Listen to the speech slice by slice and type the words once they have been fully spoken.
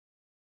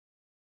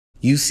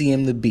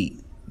UCM The Beat,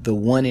 the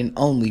one and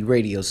only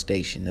radio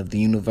station of the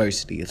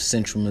University of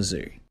Central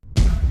Missouri.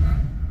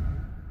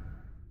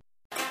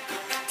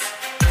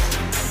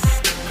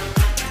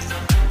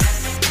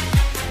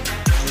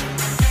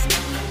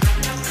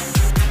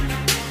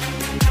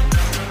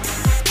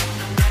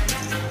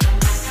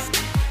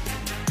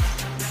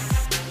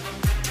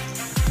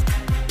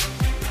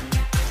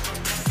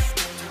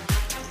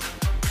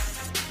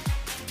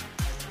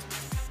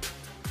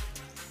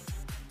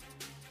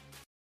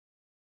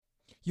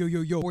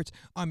 Yo, sports.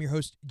 I'm your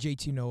host,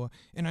 JT Noah,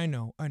 and I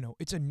know,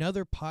 it's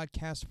another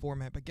podcast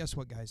format, but guess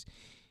what, guys?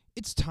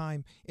 It's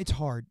time. It's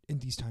hard in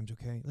these times,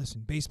 okay?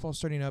 Listen, baseball's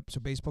starting up, so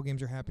baseball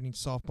games are happening,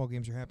 softball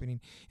games are happening,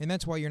 and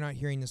that's why you're not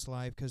hearing this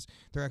live, because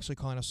they're actually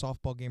calling a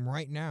softball game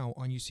right now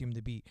on UCM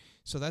The Beat.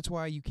 So that's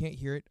why you can't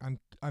hear it.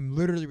 I'm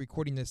literally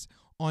recording this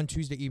on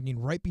Tuesday evening,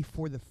 right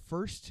before the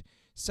first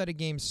set of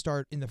games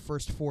start in the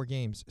first 4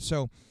 games.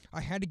 So I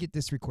had to get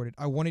this recorded.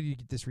 I wanted to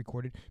get this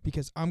recorded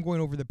because I'm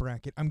going over the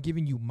bracket. I'm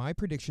giving you my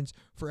predictions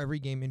for every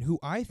game and who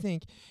I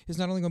think is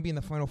not only going to be in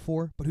the Final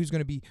Four, but who's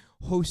going to be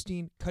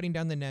hosting, cutting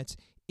down the nets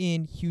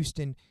in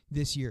Houston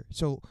this year.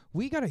 So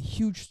we got a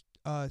huge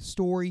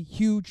story,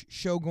 huge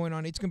show going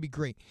on. It's going to be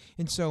great.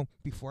 And so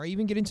before I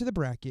even get into the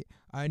bracket,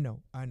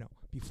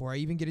 before I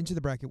even get into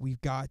the bracket,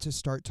 we've got to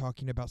start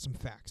talking about some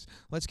facts.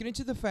 Let's get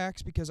into the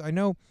facts because I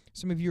know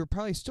some of you are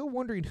probably still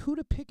wondering who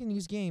to pick in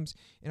these games,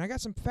 and I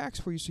got some facts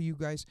for you so you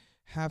guys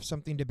have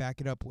something to back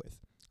it up with.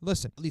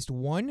 Listen, at least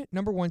one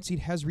number 1 seed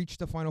has reached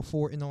the Final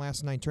Four in the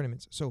last 9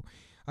 tournaments. So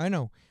I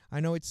know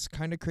it's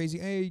kind of crazy.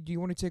 Hey, do you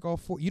want to take all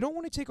 4? You don't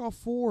want to take all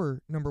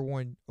 4 number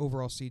 1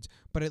 overall seeds,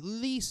 but at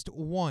least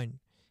one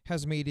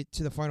has made it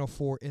to the Final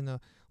Four in the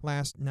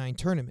last 9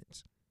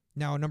 tournaments.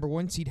 Now, a number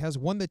 1 seed has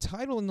won the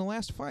title in the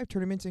last 5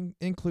 tournaments,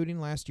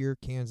 including last year,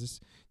 Kansas.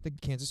 The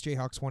Kansas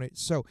Jayhawks won it.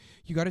 So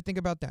you got to think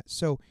about that.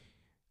 So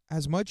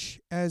as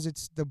much as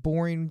it's the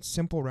boring,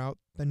 simple route,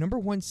 the number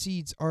 1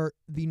 seeds are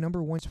the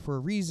number 1s for a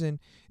reason.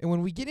 And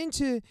when we get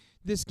into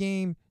this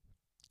game,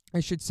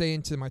 I should say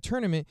into my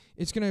tournament,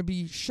 it's going to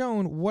be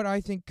shown what I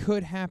think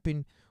could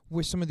happen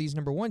with some of these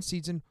number 1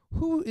 seeds and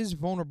who is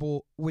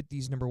vulnerable with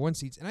these number 1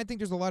 seeds. And I think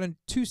there's a lot of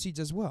 2 seeds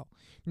as well.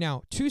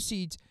 Now, 2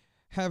 seeds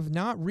have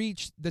not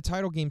reached the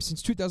title game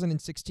since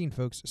 2016,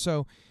 folks.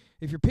 So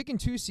if you're picking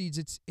 2 seeds,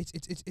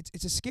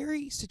 it's a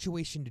scary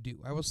situation to do.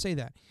 I will say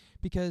that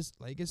because,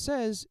 like it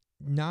says,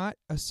 not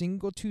a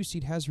single 2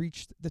 seed has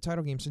reached the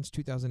title game since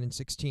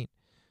 2016.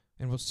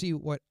 And we'll see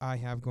what I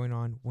have going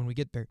on when we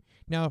get there.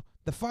 Now,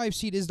 the 5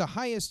 seed is the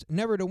highest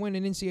never to win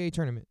an NCAA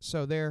tournament.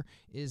 So there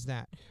is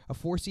that. A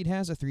 4 seed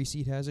has, a 3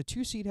 seed has, a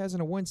 2 seed has,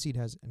 and a 1 seed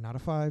has, not a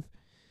 5.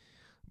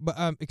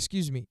 But,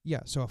 excuse me.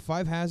 Yeah, so a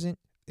 5 hasn't.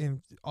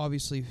 And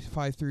obviously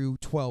 5 through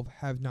 12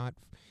 have not,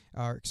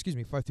 5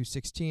 through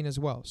 16 as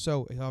well.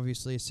 So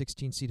obviously a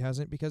 16 seed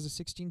hasn't because a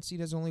 16 seed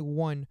has only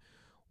won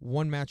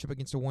one matchup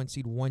against a 1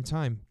 seed one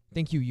time.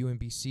 Thank you,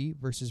 UMBC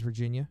versus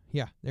Virginia.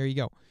 Yeah, there you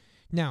go.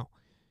 Now,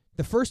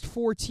 the first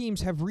 4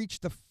 teams have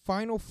reached the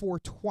Final Four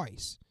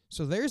twice.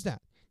 So there's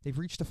that. They've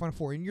reached the Final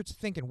Four. And you're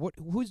thinking,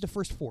 who's the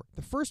first 4?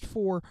 The first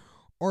 4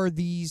 are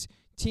these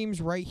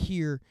teams right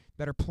here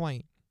that are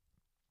playing.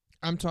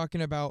 I'm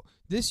talking about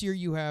this year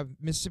you have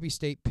Mississippi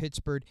State,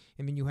 Pittsburgh,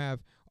 and then you have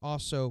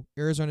also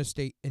Arizona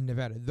State and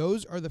Nevada.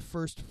 Those are the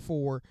first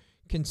 4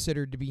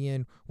 considered to be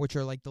in, which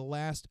are like the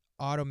last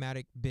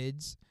automatic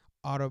bids,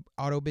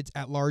 auto bids,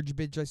 at-large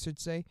bids, I should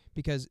say,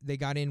 because they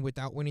got in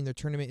without winning their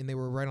tournament and they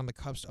were right on the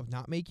cusp of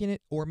not making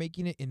it or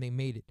making it, and they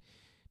made it.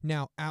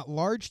 Now,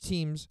 at-large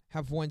teams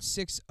have won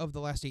 6 of the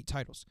last 8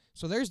 titles.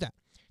 So there's that.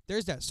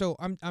 So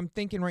I'm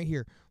thinking right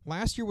here.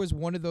 Last year was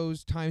one of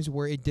those times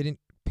where it didn't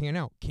pan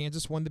out.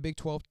 Kansas won the Big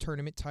 12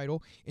 tournament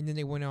title, and then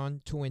they went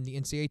on to win the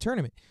NCAA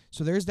tournament.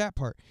 So there's that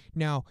part.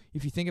 Now,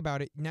 if you think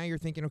about it, now you're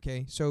thinking,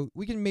 okay, so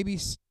we can maybe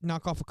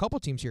knock off a couple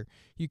teams here.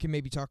 You can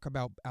maybe talk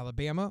about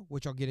Alabama,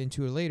 which I'll get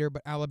into later,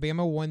 but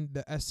Alabama won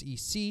the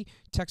SEC.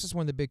 Texas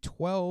won the Big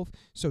 12.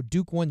 So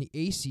Duke won the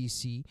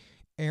ACC.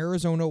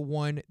 Arizona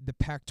won the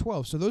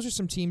Pac-12. So those are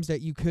some teams that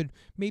you could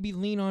maybe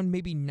lean on,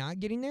 maybe not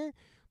getting there.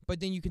 But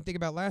then you can think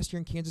about last year,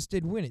 and Kansas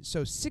did win it.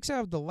 So 6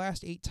 out of the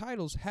last 8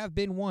 titles have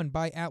been won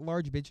by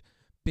at-large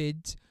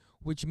bids,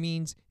 which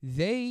means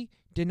they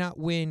did not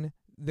win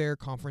their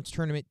conference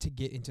tournament to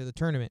get into the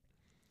tournament.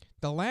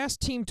 The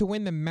last team to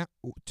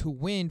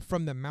win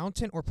from the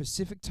Mountain or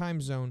Pacific time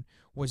zone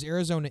was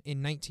Arizona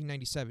in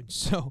 1997.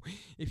 So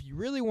if you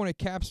really want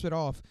to caps it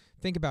off,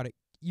 think about it.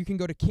 You can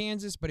go to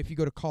Kansas, but if you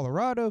go to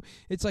Colorado,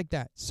 it's like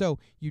that. So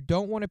you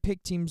don't want to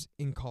pick teams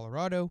in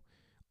Colorado,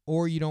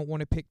 or you don't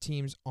want to pick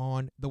teams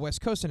on the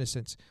West Coast in a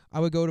sense. I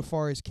would go as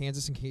far as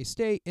Kansas and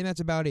K-State, and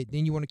that's about it.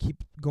 Then you want to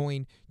keep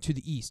going to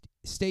the East.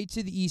 Stay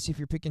to the East if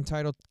you're picking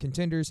title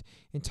contenders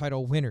and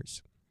title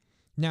winners.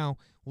 Now,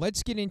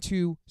 let's get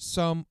into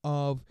some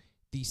of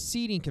the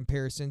seeding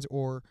comparisons,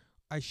 or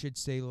I should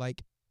say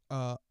like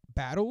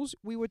battles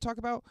we would talk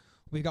about.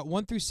 We got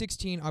 1 through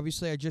 16.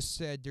 Obviously, I just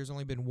said there's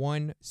only been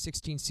one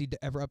 16 seed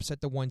to ever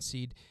upset the 1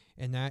 seed,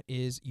 and that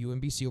is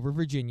UMBC over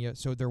Virginia.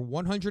 So they're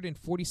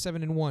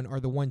 147-1 are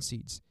the 1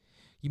 seeds.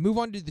 You move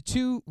on to the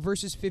 2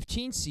 versus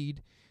 15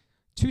 seed.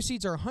 2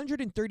 seeds are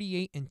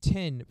 138 and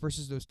 10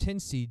 versus those 10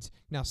 seeds.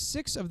 Now,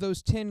 6 of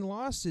those 10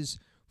 losses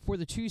for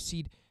the 2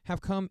 seed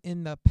have come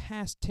in the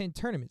past 10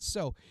 tournaments.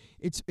 So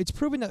it's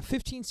proven that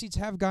 15 seeds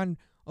have gotten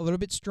a little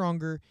bit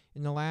stronger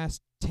in the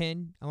last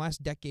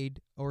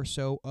decade or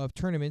so of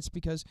tournaments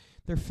because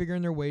they're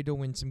figuring their way to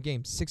win some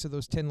games. 6 of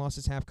those 10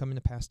 losses have come in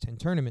the past 10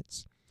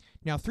 tournaments.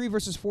 Now, 3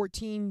 versus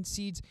 14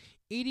 seeds,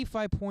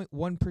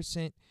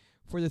 85.1%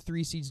 for the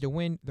 3 seeds to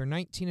win. They're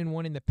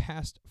 19-1 in the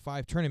past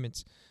 5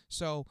 tournaments.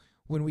 So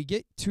when we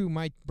get to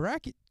my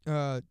bracket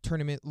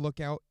tournament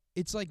lookout,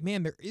 it's like,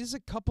 man, there is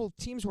a couple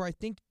teams where I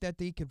think that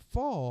they could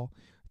fall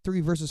 3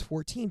 versus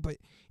 14, but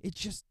it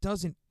just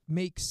doesn't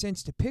make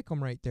sense to pick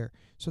them right there.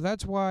 So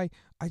that's why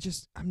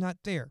I'm not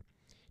there.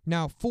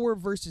 Now, 4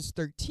 versus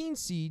 13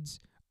 seeds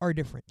are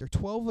different. They're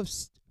 12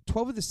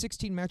 of the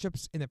 16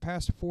 matchups in the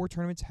past 4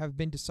 tournaments have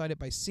been decided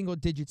by single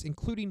digits,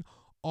 including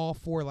all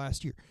 4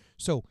 last year.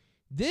 So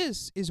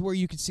this is where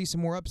you could see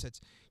some more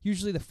upsets.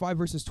 Usually the 5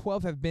 versus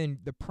 12 have been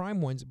the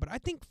prime ones, but I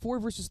think 4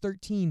 versus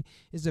 13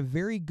 is a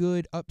very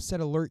good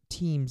upset alert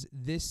teams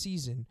this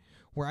season,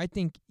 where I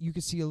think you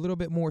could see a little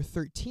bit more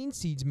 13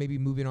 seeds maybe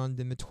moving on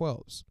than the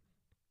 12s.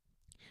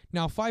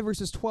 Now, 5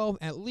 versus 12,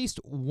 at least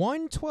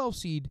one 12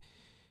 seed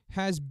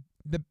has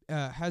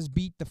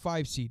beat the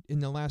 5 seed in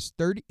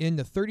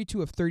the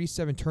 32 of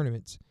 37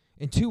 tournaments,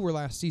 and 2 were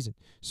last season.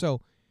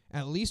 So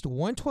at least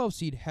one 12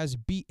 seed has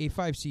beat a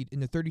 5 seed in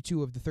the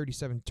 32 of the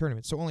 37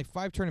 tournaments. So only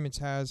 5 tournaments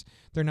has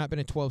there not been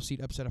a 12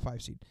 seed upset a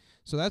 5 seed.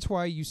 So that's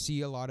why you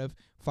see a lot of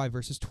 5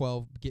 versus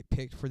 12 get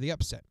picked for the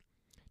upset.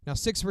 Now,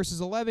 6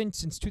 versus 11,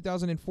 since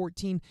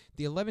 2014,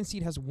 the 11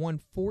 seed has won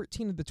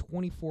 14 of the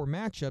 24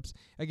 matchups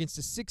against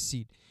the 6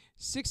 seed.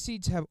 6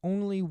 seeds have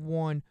only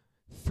won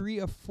 3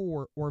 of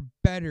 4 or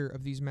better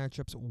of these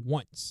matchups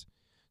once.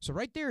 So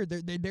right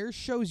there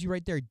shows you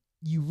right there,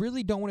 you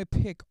really don't want to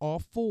pick all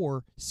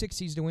 4 6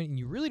 seeds to win, and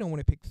you really don't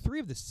want to pick 3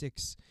 of the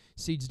 6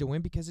 seeds to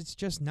win because it's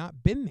just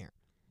not been there.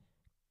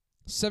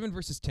 7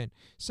 versus 10.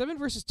 7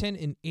 versus 10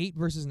 and 8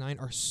 versus 9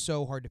 are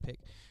so hard to pick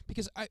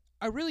because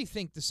I really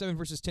think the 7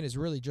 versus 10 is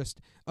really just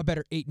a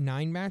better 8-9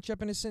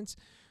 matchup in a sense.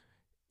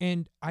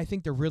 And I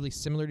think they're really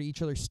similar to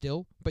each other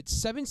still. But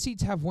 7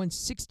 seeds have won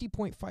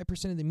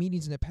 60.5% of the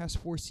meetings in the past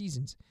 4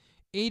 seasons.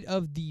 8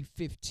 of the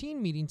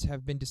 15 meetings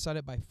have been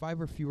decided by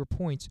 5 or fewer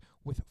points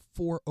with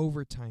 4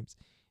 overtimes.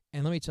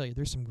 And let me tell you,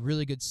 there's some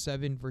really good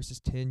 7 versus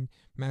 10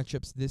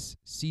 matchups this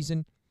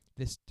season,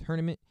 this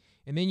tournament.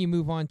 And then you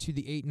move on to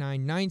the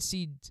 9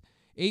 seeds,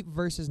 8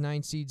 versus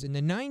 9 seeds. And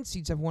the 9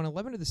 seeds have won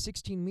 11 of the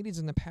 16 meetings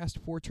in the past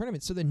 4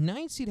 tournaments. So the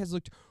 9 seed has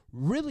looked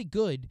really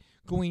good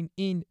going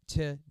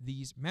into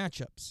these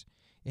matchups.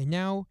 And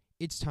now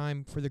it's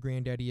time for the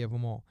granddaddy of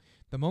them all.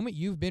 The moment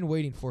you've been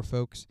waiting for,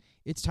 folks,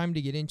 it's time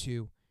to get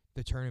into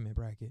the tournament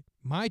bracket,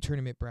 my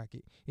tournament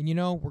bracket. And you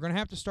know, we're going to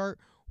have to start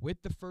with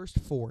the first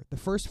 4. The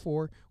first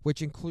 4,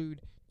 which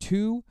include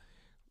 2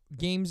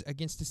 games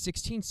against the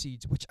 16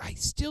 seeds, which I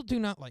still do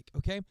not like,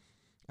 okay?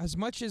 As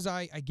much as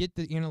I get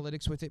the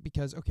analytics with it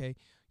because, okay,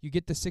 you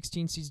get the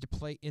 16 seeds to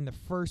play in the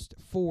first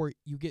 4,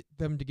 you get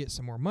them to get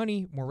some more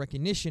money, more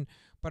recognition,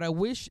 but I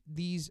wish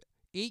these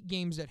 8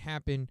 games that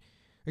happen,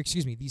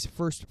 these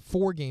first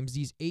 4 games,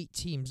 these 8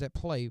 teams that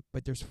play,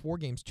 but there's 4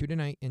 games, 2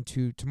 tonight and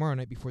 2 tomorrow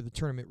night before the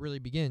tournament really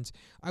begins.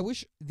 I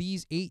wish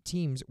these 8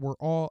 teams were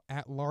all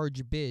at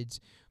large bids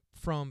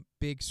from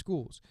big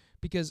schools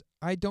because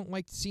I don't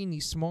like seeing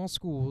these small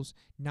schools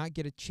not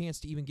get a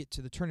chance to even get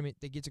to the tournament.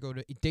 They get to go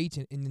to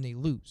Dayton and then they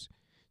lose.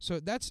 So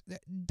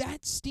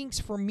that stinks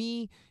for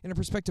me in a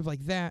perspective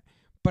like that,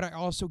 but I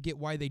also get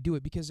why they do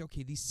it because,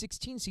 okay, these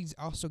 16 seeds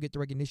also get the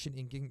recognition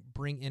and can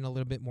bring in a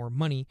little bit more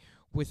money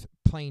with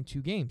playing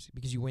 2 games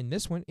because you win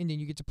this one and then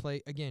you get to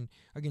play again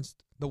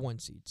against the 1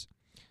 seeds.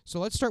 So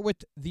let's start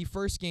with the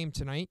first game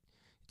tonight.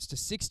 It's the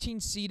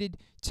 16-seeded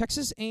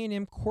Texas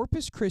A&M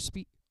Corpus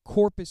Christi,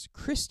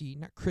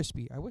 not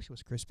Crispy. I wish it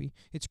was Crispy.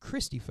 It's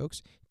Christi,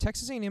 folks.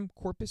 Texas A&M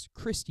Corpus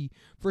Christi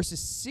versus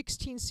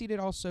 16-seeded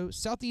also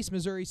Southeast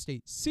Missouri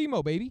State.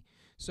 SEMO, baby.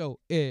 So,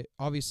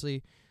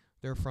 obviously,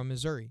 they're from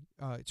Missouri.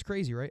 It's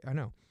crazy, right? I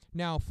know.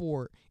 Now,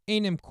 for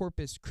A&M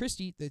Corpus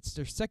Christi, it's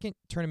their second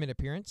tournament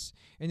appearance.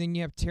 And then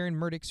you have Taryn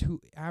Murdix, who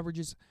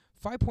averages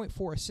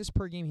 5.4 assists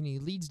per game, and he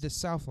leads the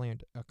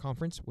Southland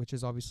Conference, which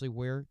is obviously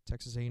where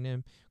Texas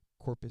A&M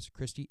Corpus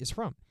Christi is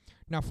from.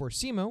 Now for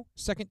SEMO,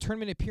 second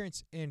tournament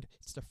appearance, and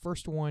it's the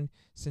first one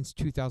since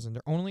 2000.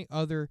 Their only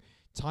other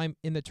time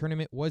in the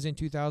tournament was in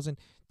 2000.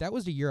 That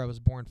was the year I was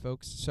born,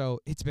 folks,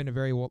 so it's been a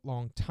very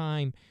long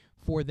time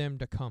for them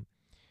to come.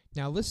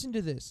 Now listen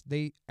to this.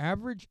 They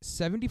average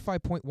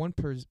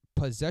 75.1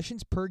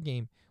 possessions per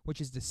game,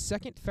 which is the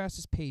second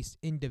fastest pace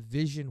in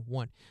Division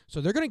I. So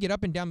they're going to get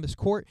up and down this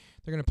court.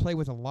 They're going to play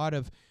with a lot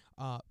of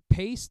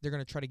pace. They're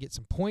going to try to get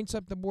some points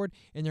up the board,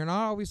 and they're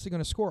not obviously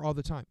going to score all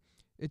the time.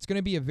 It's going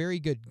to be a very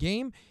good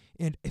game,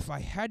 and if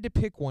I had to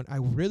pick one, I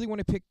really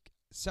want to pick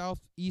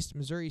Southeast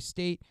Missouri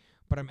State,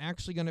 but I'm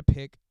actually going to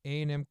pick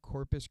A&M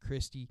Corpus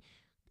Christi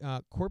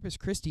Corpus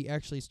Christi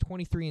actually is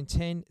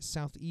 23-10.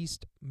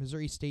 Southeast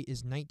Missouri State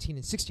is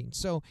 19-16.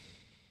 So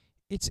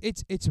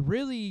it's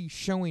really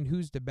showing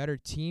who's the better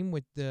team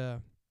with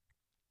the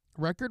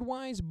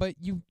record-wise, but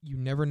you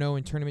never know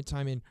in tournament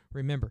time. And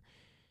remember,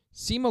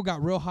 SEMO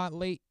got real hot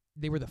late.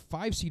 They were the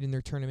 5 seed in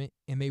their tournament,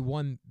 and they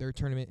won their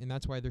tournament, and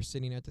that's why they're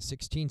sitting at the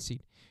 16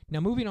 seed.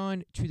 Now, moving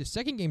on to the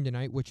second game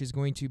tonight, which is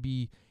going to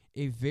be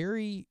a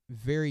very,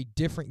 very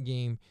different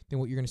game than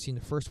what you're going to see in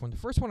the first one. The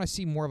first one I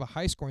see more of a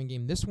high-scoring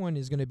game. This one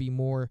is going to be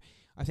more,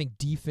 I think,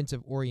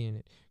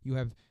 defensive-oriented. You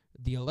have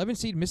the 11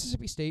 seed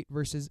Mississippi State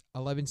versus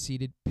 11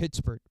 seeded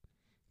Pittsburgh.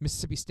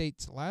 Mississippi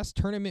State's last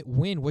tournament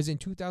win was in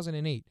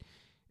 2008.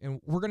 And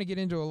we're going to get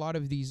into a lot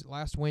of these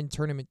last win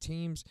tournament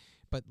teams.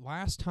 But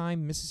last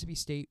time Mississippi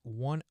State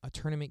won a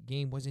tournament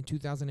game was in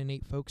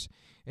 2008, folks.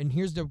 And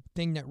here's the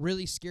thing that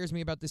really scares me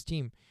about this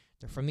team.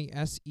 They're from the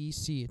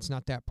SEC. It's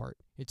not that part.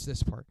 It's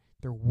this part.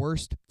 Their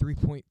worst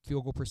three-point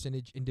field goal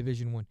percentage in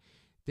Division I.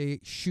 They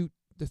shoot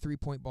the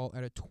three-point ball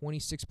at a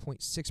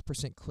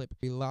 26.6% clip.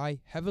 They rely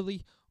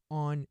heavily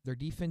on their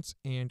defense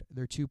and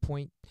their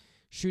two-point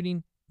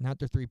shooting, not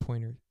their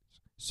three-pointers.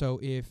 So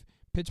if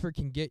Pittsburgh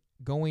can get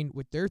going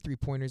with their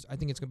three-pointers, I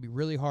think it's going to be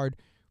really hard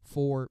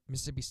for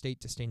Mississippi State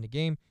to stay in the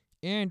game.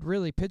 And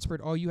really,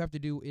 Pittsburgh, all you have to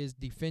do is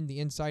defend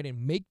the inside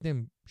and make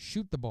them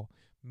shoot the ball.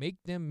 Make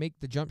them make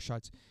the jump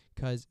shots,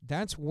 because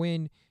that's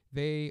when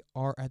they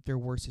are at their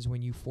worst, is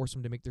when you force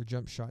them to make their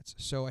jump shots.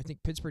 So I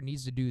think Pittsburgh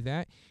needs to do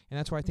that, and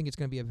that's why I think it's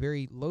going to be a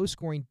very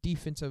low-scoring,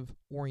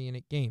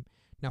 defensive-oriented game.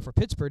 Now, for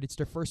Pittsburgh, it's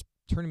their first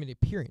tournament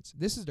appearance.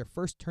 This is their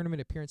first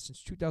tournament appearance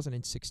since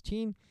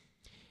 2016,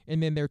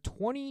 and then their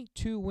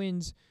 22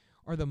 wins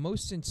are the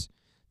most since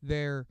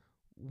their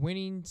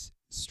winning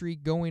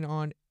streak going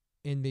on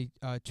in the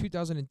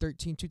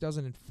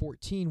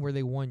 2013-2014, where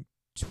they won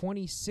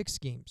 26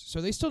 games. So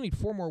they still need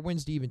 4 more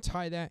wins to even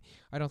tie that.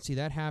 I don't see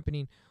that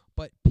happening.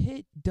 But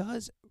Pitt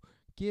does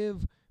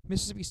give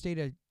Mississippi State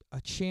a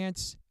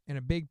chance and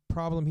a big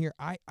problem here.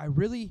 I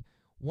really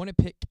want to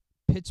pick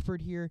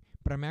Pittsburgh here,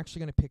 but I'm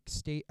actually going to pick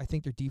State. I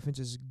think their defense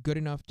is good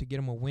enough to get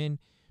them a win.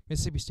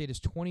 Mississippi State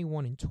is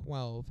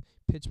 21-12.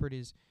 Pittsburgh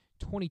is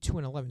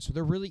 22-11. So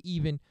they're really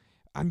even.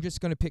 I'm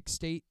just going to pick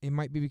State. It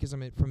might be because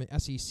I'm from an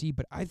SEC,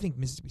 but I think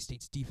Mississippi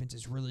State's defense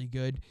is really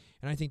good,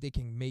 and I think they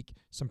can make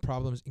some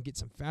problems and get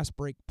some fast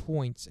break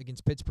points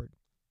against Pittsburgh.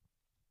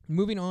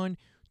 Moving on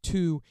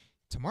to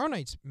tomorrow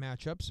night's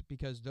matchups,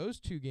 because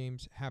those 2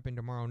 games happen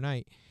tomorrow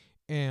night,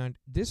 and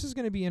this is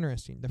going to be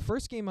interesting. The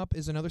first game up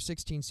is another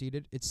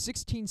 16-seeded. It's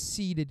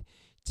 16-seeded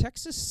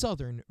Texas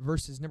Southern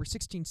versus number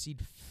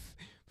 16-seed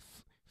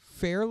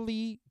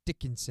Fairleigh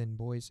Dickinson,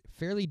 boys.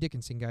 Fairleigh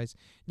Dickinson, guys.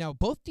 Now,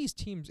 both these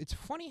teams, it's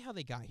funny how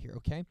they got here,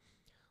 okay?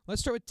 Let's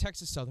start with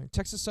Texas Southern.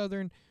 Texas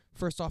Southern,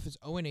 first off, is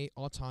 0-8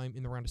 all-time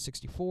in the round of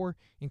 64,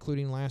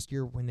 including last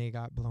year when they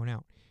got blown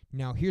out.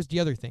 Now, here's the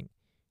other thing.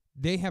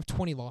 They have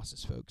 20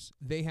 losses, folks.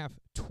 They have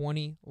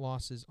 20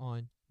 losses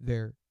on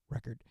their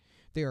record.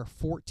 They are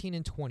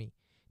 14-20.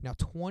 Now,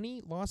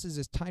 20 losses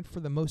is tied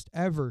for the most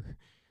ever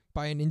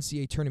by an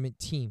NCAA tournament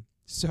team.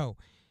 So,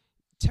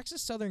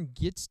 Texas Southern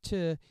gets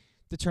to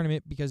the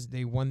tournament because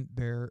they won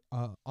their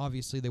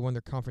obviously they won their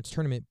conference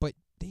tournament, but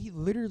they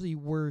literally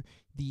were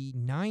the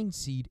 9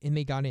 seed and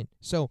they got in.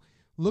 So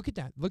look at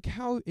that. Look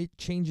how it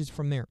changes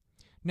from there.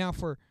 Now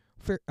for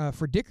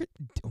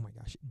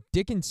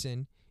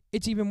Dickinson,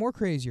 it's even more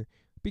crazier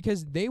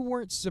because they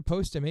weren't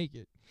supposed to make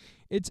it.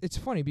 It's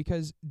funny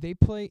because they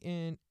play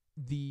in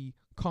the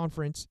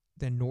conference,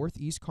 the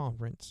Northeast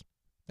Conference.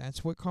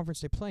 That's what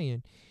conference they play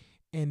in,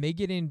 and they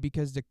get in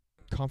because the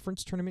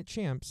conference tournament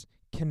champs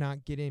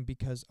cannot get in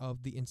because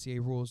of the NCAA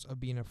rules of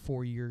being a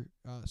 4-year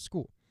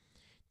school.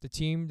 The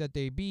team that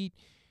they beat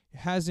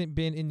hasn't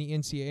been in the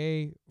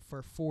NCAA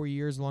for 4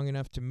 years, long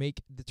enough to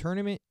make the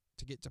tournament,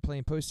 to get to play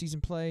in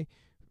postseason play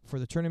for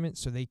the tournament,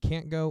 so they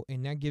can't go,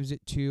 and that gives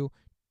it to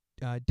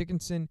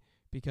Dickinson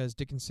because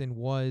Dickinson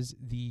was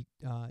the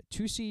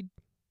 2 seed,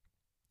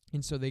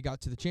 and so they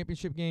got to the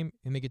championship game,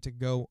 and they get to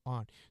go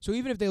on. So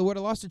even if they would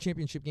have lost the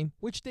championship game,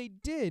 which they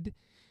did,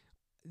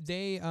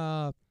 they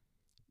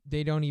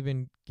don't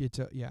even get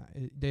to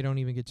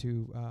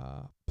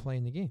play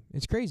in the game.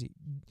 It's crazy.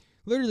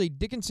 Literally,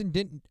 Dickinson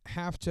didn't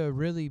have to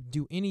really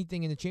do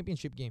anything in the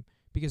championship game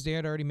because they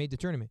had already made the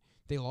tournament.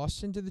 They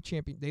lost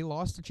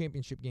the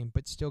championship game,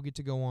 but still get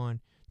to go on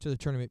to the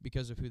tournament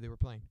because of who they were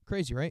playing.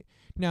 Crazy, right?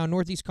 Now,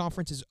 Northeast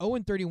Conference is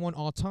 0-31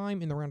 all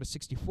time in the round of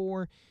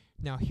 64.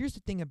 Now, here's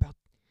the thing about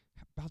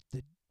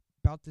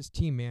this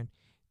team, man.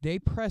 They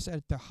press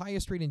at the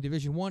highest rate in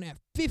Division I at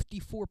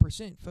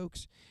 54%,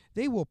 folks.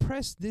 They will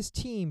press this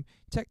team.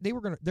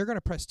 They're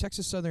gonna press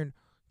Texas Southern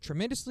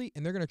tremendously,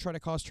 and they're gonna try to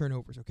cause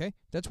turnovers. Okay,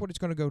 that's what it's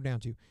gonna go down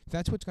to.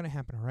 That's what's gonna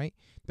happen. All right,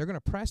 they're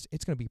gonna press.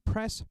 It's gonna be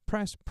press.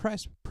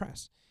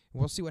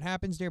 We'll see what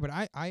happens there. But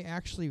I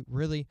actually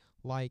really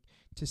like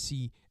to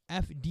see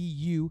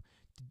FDU,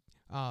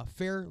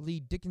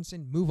 Fairleigh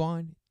Dickinson, move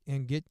on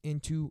and get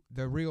into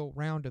the real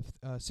round of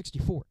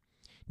 64.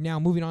 Now,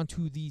 moving on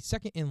to the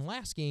second and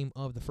last game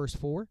of the first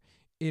 4,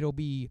 it'll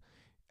be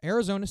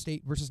Arizona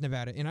State versus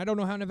Nevada. And I don't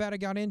know how Nevada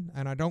got in,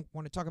 and I don't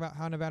want to talk about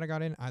how Nevada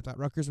got in. I thought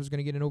Rutgers was going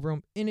to get in over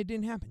them, and it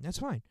didn't happen. That's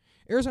fine.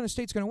 Arizona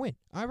State's going to win.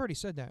 I've already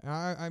said that.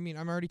 I mean,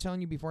 I'm already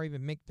telling you before I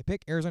even make the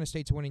pick, Arizona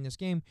State's winning this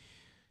game.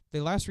 They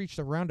last reached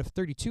the round of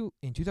 32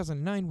 in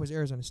 2009 was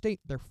Arizona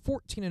State. They're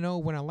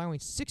 14-0 when allowing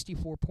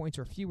 64 points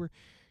or fewer.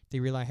 They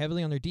rely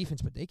heavily on their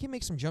defense, but they can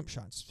make some jump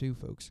shots too,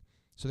 folks.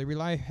 So they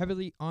rely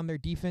heavily on their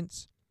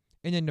defense.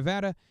 And then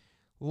Nevada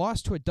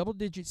lost to a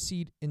double-digit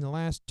seed in the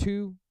last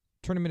 2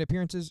 tournament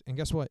appearances. And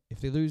guess what?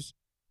 If they lose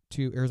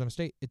to Arizona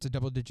State, it's a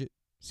double-digit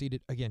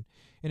seeded again.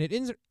 And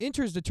it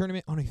enters the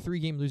tournament on a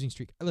 3-game losing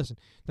streak. Listen,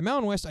 the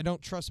Mountain West I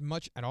don't trust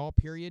much at all,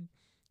 period,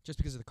 just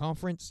because of the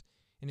conference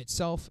in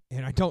itself.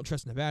 And I don't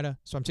trust Nevada,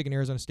 so I'm taking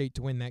Arizona State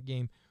to win that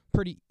game.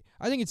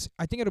 I think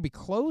it'll be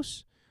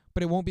close,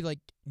 but it won't be like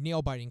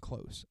nail-biting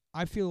close.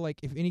 I feel like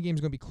if any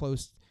game's going to be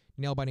close,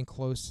 nail-biting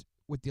close,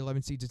 with the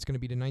 11 seeds, it's going to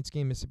be tonight's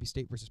game, Mississippi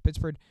State versus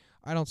Pittsburgh.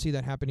 I don't see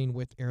that happening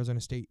with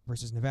Arizona State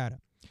versus Nevada.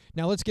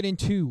 Now let's get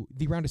into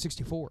the round of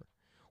 64,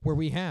 where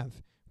we're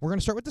going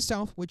to start with the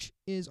South, which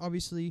is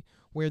obviously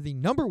where the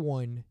number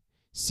 1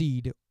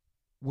 seed,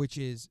 which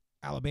is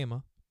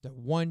Alabama, the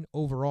 1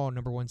 overall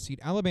number 1 seed,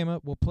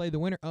 Alabama will play the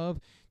winner of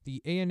the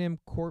A&M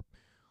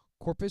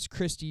Corpus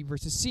Christi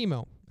versus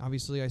SEMO.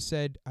 Obviously, I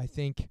said I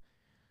think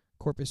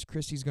Corpus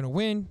Christi is going to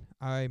win.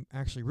 I'm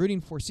actually rooting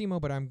for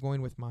SEMO, but I'm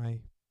going with my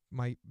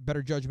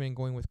better judgment and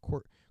going with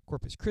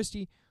Corpus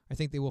Christi. I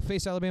think they will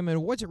face Alabama.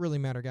 And what's it really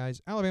matter,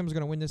 guys? Alabama's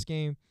going to win this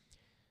game.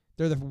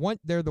 They're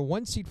the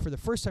 1 seed for the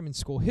first time in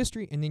school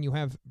history. And then you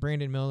have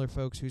Brandon Miller,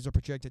 folks, who's a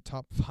projected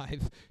top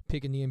 5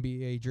 pick in the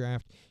NBA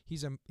draft.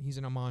 He's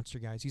a monster,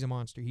 guys. He's a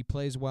monster. He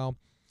plays well.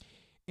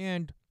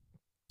 And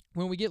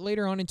when we get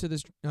later on into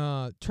this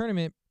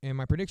tournament and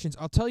my predictions,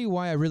 I'll tell you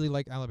why I really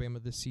like Alabama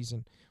this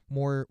season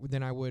more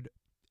than I would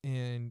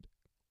and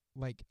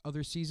like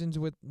other seasons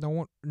with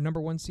the number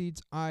 1 seeds.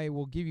 I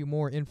will give you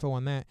more info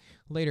on that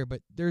later,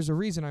 but there's a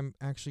reason I'm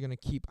actually going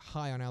to keep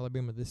high on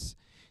Alabama this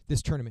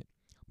tournament.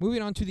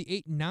 Moving on to the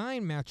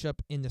 8-9 matchup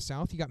in the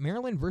South, you got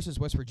Maryland versus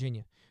West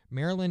Virginia.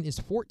 Maryland is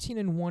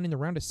 14-1 in the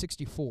round of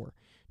 64.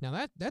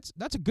 Now that's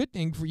a good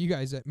thing for you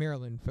guys at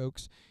Maryland,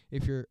 folks.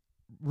 If you're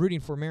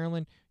rooting for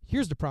Maryland,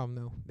 here's the problem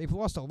though: they've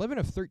lost 11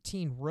 of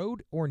 13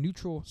 road or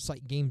neutral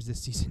site games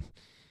this season.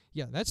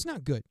 Yeah, that's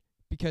not good.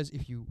 Because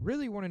if you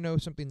really want to know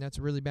something that's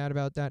really bad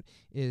about that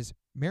is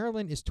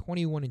Maryland is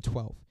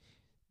 21-12.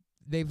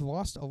 They've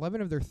lost 11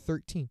 of their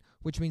 13,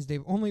 which means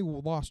they've only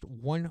lost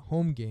 1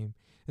 home game,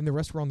 and the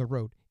rest were on the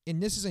road.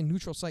 And this is a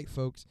neutral site,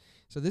 folks.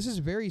 So this is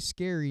very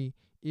scary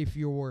if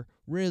you're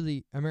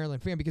really a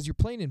Maryland fan because you're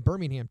playing in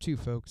Birmingham too,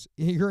 folks.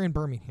 You're in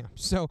Birmingham.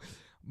 So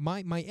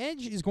my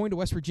edge is going to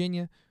West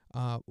Virginia.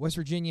 West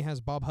Virginia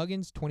has Bob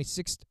Huggins,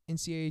 26th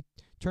NCAA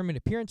tournament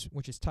appearance,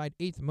 which is tied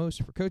 8th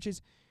most for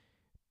coaches.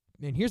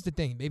 And here's the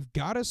thing. They've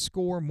got to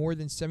score more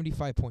than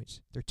 75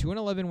 points. They're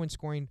 2-11 when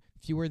scoring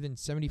fewer than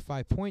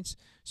 75 points.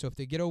 So if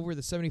they get over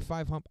the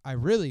 75 hump, I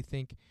really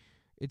think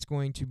it's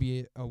going to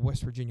be a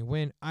West Virginia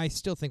win. I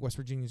still think West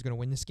Virginia is going to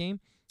win this game,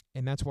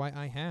 and that's why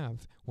I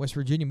have West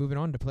Virginia moving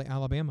on to play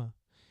Alabama.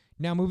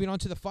 Now moving on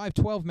to the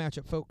 5-12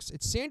 matchup, folks.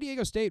 It's San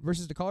Diego State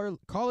versus the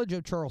College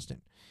of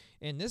Charleston.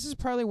 And this is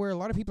probably where a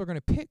lot of people are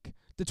going to pick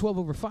the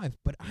 12/5,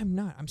 but I'm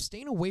not. I'm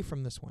staying away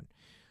from this one.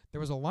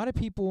 There was a lot of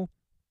people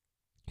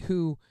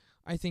who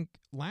I think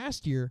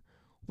last year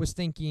was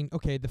thinking,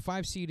 okay, the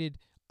 5-seeded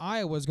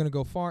Iowa is going to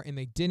go far, and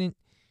they didn't.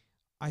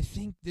 I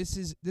think this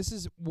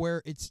is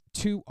where it's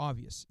too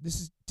obvious.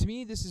 This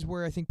is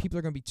where I think people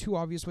are going to be too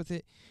obvious with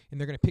it, and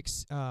they're going to pick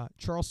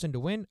Charleston to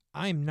win.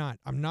 I'm not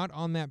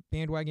on that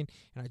bandwagon,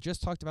 and I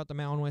just talked about the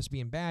Mountain West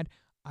being bad.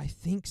 I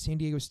think San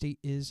Diego State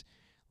is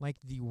like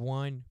the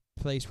one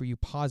place where you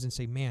pause and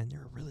say, man,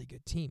 they're a really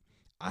good team.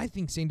 I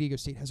think San Diego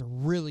State has a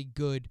really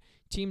good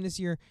team this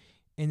year,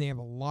 and they have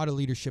a lot of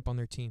leadership on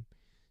their team.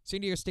 San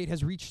Diego State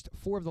has reached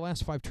 4 of the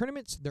last 5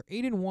 tournaments. They're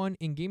 8-1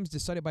 in games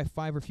decided by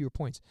 5 or fewer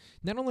points.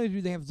 Not only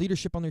do they have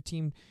leadership on their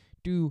team,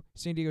 do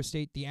San Diego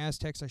State, the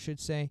Aztecs, I should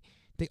say,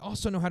 they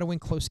also know how to win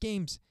close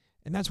games,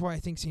 and that's why I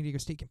think San Diego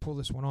State can pull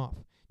this one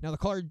off. Now,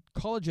 the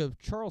College of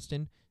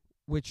Charleston,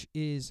 which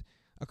is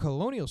a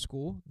colonial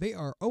school, they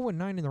are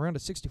 0-9 in the round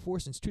of 64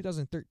 since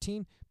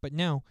 2013, but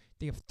now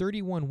they have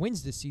 31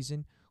 wins this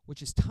season,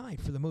 which is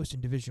tied for the most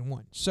in Division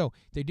I. So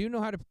they do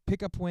know how to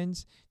pick up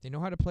wins. They know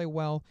how to play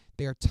well.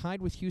 They are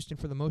tied with Houston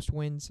for the most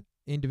wins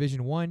in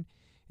Division I.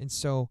 And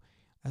so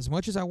as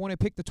much as I want to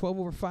pick the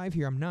 12/5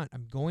 here, I'm not.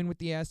 I'm going with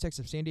the Aztecs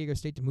of San Diego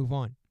State to move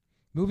on.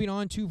 Moving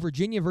on to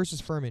Virginia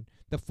versus Furman,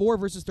 the 4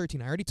 versus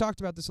 13. I already talked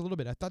about this a little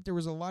bit. I thought there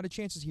was a lot of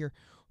chances here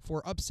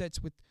for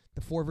upsets with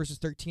the 4 versus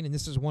 13, and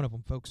this is one of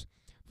them, folks.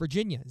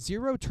 Virginia,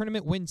 0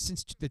 tournament wins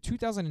since the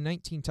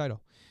 2019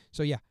 title.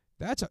 So, yeah,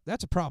 that's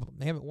a problem.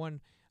 They haven't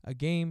won a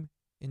game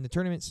in the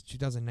tournament since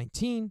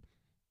 2019.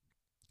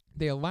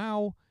 They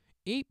allow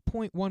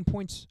 8.1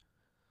 points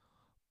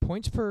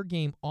per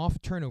game off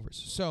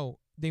turnovers. So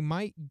they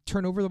might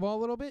turn over the ball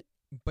a little bit,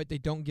 but they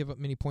don't give up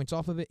many points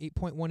off of it.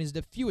 8.1 is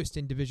the fewest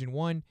in Division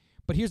I.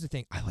 But here's the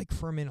thing. I like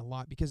Furman a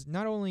lot because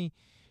not only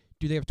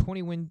do they have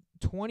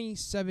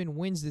 27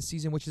 wins this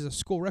season, which is a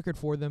school record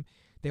for them.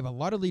 They have a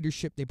lot of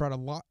leadership. They brought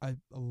a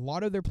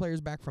lot of their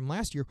players back from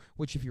last year,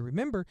 which, if you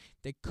remember,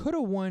 they could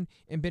have won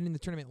and been in the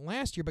tournament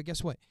last year. But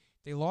guess what?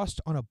 They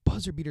lost on a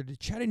buzzer beater to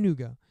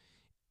Chattanooga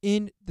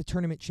in the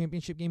tournament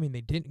championship game, and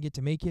they didn't get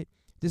to make it.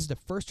 This is the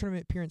first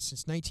tournament appearance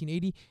since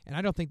 1980, and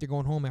I don't think they're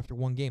going home after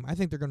one game. I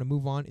think they're going to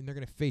move on, and they're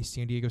going to face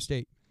San Diego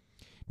State.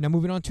 Now,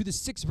 moving on to the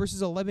 6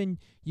 versus 11,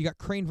 you got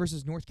Crane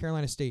versus North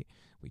Carolina State.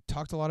 We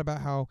talked a lot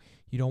about how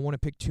you don't want to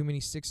pick too many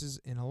 6s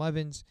and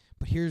 11s,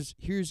 but here's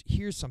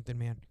something,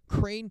 man.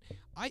 Crane,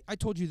 I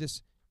told you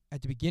this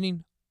at the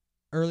beginning,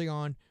 early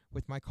on,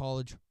 with my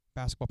college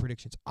basketball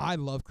predictions. I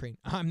love Crane.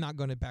 I'm not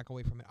going to back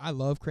away from it. I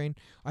love Crane.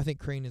 I think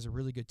Crane is a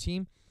really good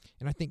team,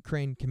 and I think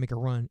Crane can make a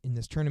run in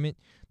this tournament.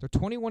 They're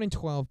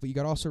 21-12, but you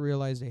got to also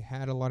realize they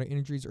had a lot of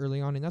injuries early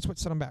on, and that's what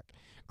set them back.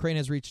 Crane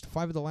has reached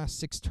 5 of the last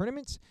 6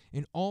 tournaments,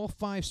 and all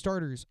 5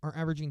 starters are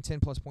averaging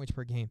 10-plus points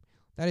per game.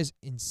 That is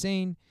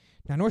insane.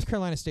 Now, North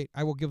Carolina State,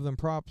 I will give them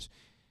props.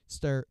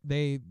 Their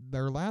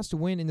last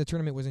win in the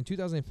tournament was in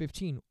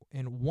 2015,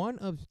 and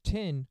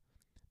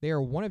they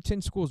are one of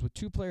 10 schools with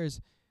 2 players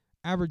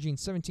averaging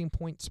 17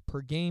 points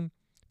per game.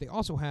 They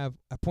also have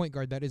a point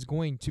guard that is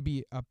going to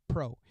be a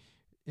pro.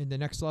 In the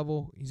next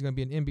level, he's going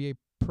to be an NBA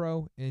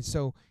pro, and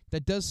so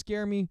that does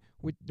scare me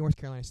with North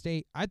Carolina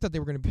State. I thought they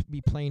were going to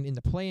be playing in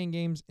the play-in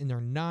games, and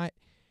they're not.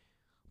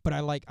 But I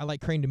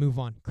like Crane to move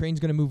on. Crane's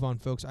going to move on,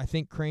 folks. I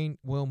think Crane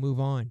will move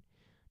on.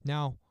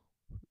 Now,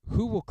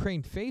 who will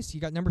Crane face?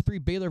 You got number 3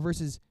 Baylor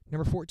versus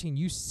number 14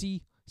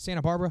 UC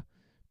Santa Barbara.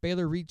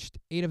 Baylor reached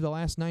 8 of the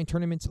last 9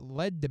 tournaments,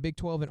 led the Big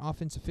 12 in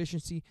offense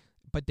efficiency,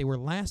 but they were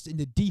last in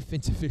the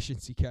defense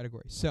efficiency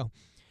category. So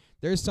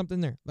there's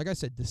something there. Like I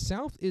said, the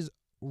South is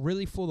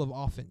really full of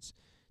offense.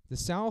 The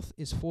South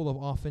is full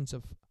of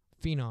offensive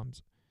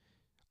phenoms.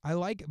 I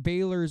like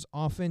Baylor's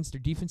offense. Their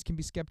defense can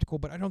be skeptical,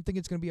 but I don't think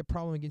it's going to be a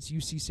problem against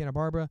UC Santa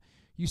Barbara.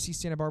 UC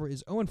Santa Barbara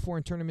is 0-4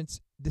 in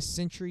tournaments this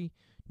century.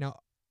 Now,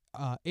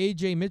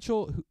 A.J.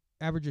 Mitchell, who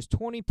averages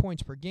 20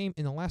 points per game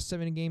in the last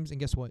 7 games, and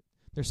guess what?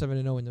 They're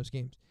 7-0 in those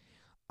games.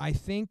 I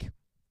think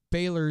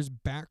Baylor's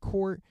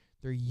backcourt,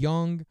 their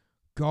young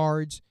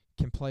guards,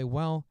 can play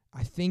well.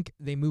 I think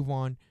they move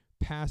on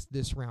past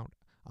this round.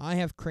 I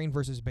have Crane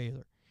versus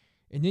Baylor.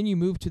 And then you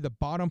move to the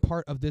bottom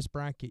part of this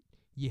bracket.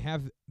 You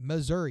have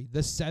Missouri,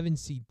 the 7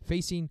 seed,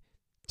 facing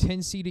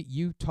 10-seeded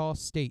Utah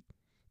State,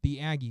 the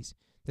Aggies.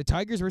 The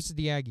Tigers versus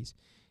the Aggies.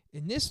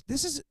 And this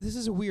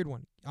is a weird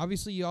one.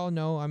 Obviously, you all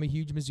know I'm a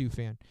huge Mizzou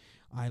fan.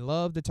 I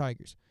love the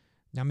Tigers.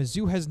 Now,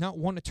 Mizzou has not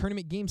won a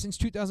tournament game since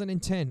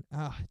 2010.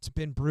 It's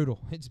been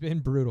brutal. It's been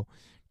brutal.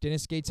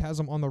 Dennis Gates has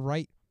them on the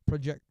right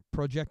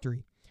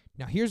trajectory.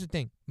 Now, here's the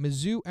thing.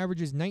 Mizzou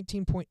averages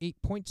 19.8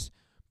 points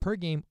per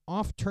game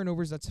off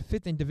turnovers. That's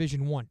 5th in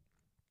Division I.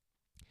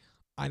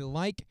 I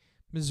like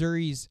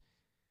Missouri's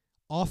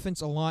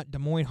offense a lot. Des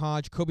Moines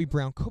Hodge, Kobe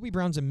Brown. Kobe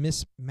Brown's a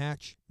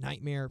mismatch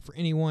nightmare for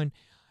anyone,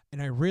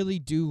 and I really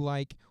do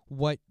like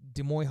what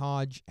Des Moines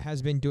Hodge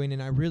has been doing,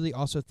 and I really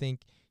also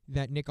think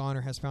that Nick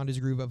Honor has found his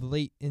groove of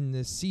late in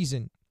the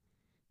season.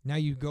 Now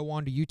you go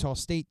on to Utah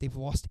State. They've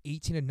lost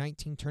 18 of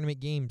 19 tournament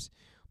games,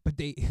 but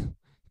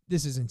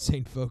this is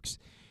insane, folks.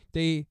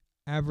 They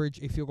average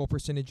a field goal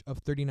percentage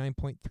of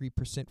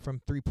 39.3% from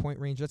three-point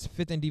range. That's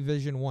 5th in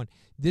Division I.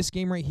 This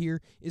game right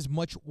here is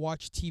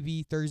much-watched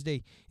TV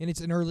Thursday, and it's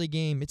an early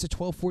game. It's a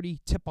 12:40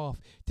 tip-off.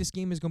 This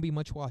game is going to be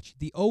much-watched.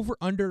 The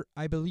over-under,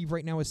 I believe,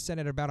 right now is set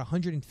at about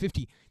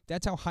 150.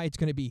 That's how high it's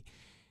going to be.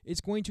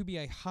 It's going to be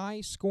a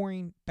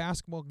high-scoring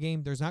basketball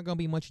game. There's not going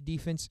to be much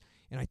defense,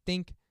 and I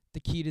think the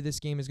key to this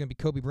game is going to be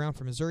Kobe Brown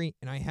from Missouri,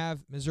 and I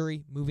have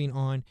Missouri moving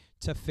on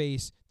to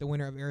face the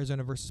winner of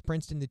Arizona versus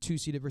Princeton, the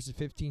 2-seeded versus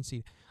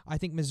 15-seed. I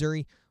think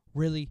Missouri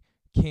really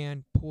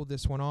can pull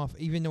this one off,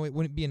 even though it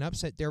wouldn't be an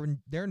upset.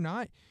 They're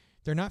not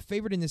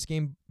favored in this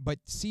game, but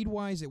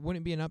seed-wise, it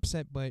wouldn't be an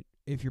upset, but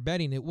if you're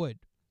betting, it would.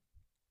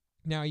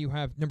 Now you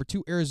have number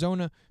 2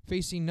 Arizona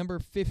facing number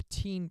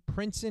 15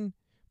 Princeton.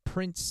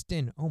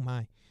 Oh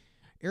my.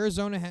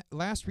 Arizona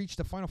last reached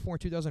the Final Four in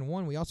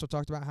 2001. We also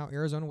talked about how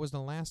Arizona was the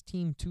last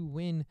team to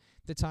win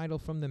the title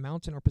from the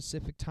Mountain or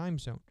Pacific time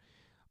zone.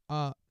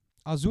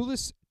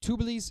 Azulis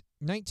Tubelis,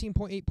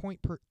 19.8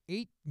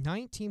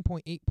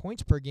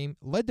 points per game,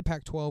 led the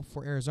Pac-12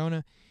 for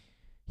Arizona.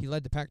 He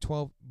led the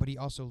Pac-12, but he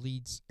also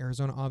leads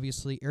Arizona,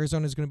 obviously.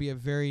 Arizona is going to be a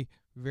very,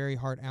 very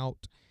hard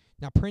out.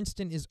 Now,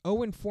 Princeton is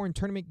 0-4 in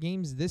tournament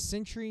games this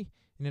century,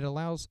 and it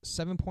allows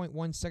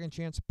 7.1 second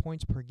chance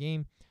points per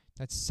game.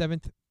 That's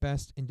 7th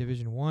best in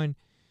Division I.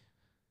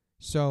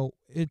 So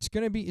it's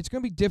gonna be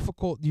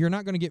difficult. You're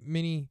not gonna get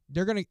many.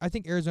 I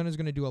think Arizona's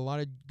gonna do a lot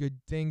of good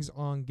things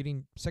on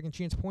getting second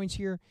chance points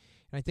here,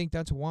 and I think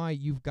that's why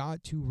you've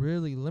got to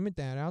really limit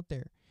that out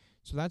there.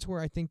 So that's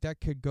where I think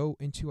that could go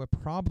into a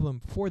problem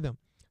for them.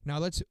 Now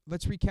let's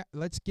recap.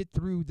 Let's get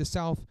through the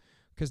South,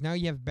 because now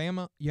you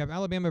have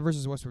Alabama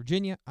versus West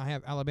Virginia. I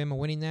have Alabama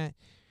winning that.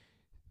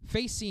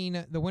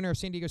 Facing the winner of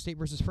San Diego State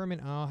versus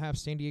Furman, I'll have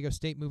San Diego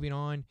State moving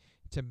on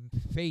to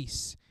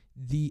face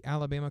the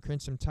Alabama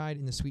Crimson Tide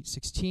in the Sweet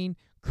 16.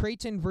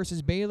 Creighton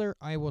versus Baylor.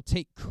 I will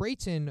take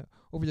Creighton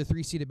over the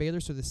 3-seeded Baylor,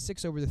 so the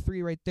 6 over the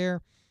 3 right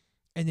there.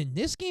 And then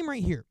this game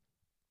right here,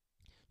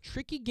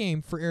 tricky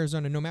game for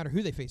Arizona no matter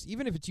who they face.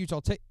 Even if it's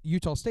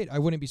Utah State, I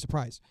wouldn't be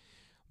surprised.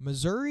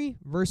 Missouri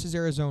versus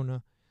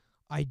Arizona.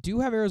 I do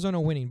have Arizona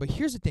winning, but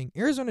here's the thing.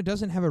 Arizona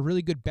doesn't have a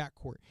really good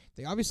backcourt.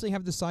 They obviously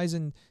have the size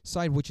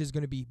inside, which is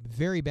going to be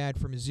very bad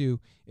for Mizzou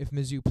if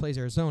Mizzou plays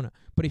Arizona.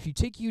 But if you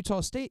take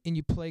Utah State and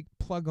you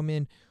plug them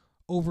in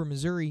over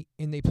Missouri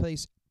and they play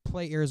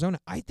Arizona,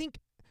 I think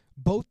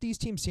both these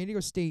teams, Utah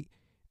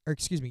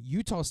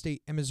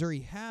State and Missouri,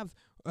 have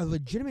a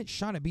legitimate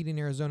shot at beating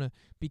Arizona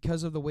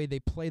because of the way they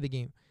play the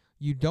game.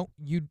 You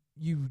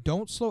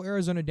don't slow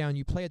Arizona down.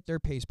 You play at their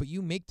pace, but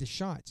you make the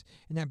shots.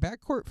 And that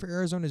backcourt for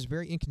Arizona is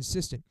very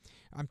inconsistent.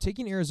 I'm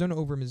taking Arizona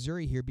over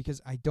Missouri here because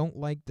I don't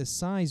like the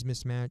size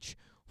mismatch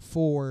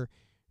for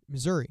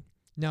Missouri.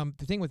 Now,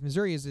 the thing with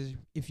Missouri is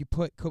if you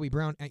put Kobe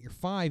Brown at your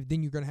 5,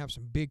 then you're going to have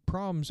some big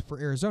problems for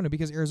Arizona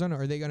because Arizona,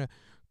 are they going to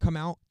come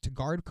out to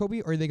guard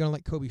Kobe or are they going to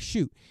let Kobe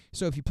shoot?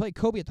 So if you play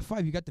Kobe at the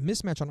 5, you got the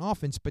mismatch on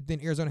offense, but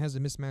then Arizona has the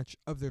mismatch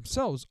of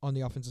themselves on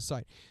the offensive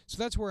side.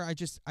 So that's where I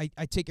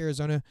take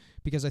Arizona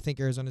because I think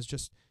Arizona is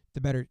just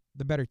the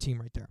better team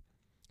right there.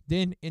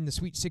 Then in the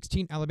Sweet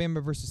 16,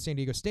 Alabama versus San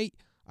Diego State,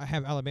 I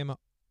have Alabama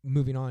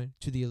moving on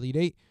to the Elite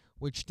 8.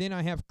 Which then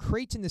I have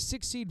Creighton, the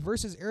 6 seed,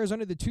 versus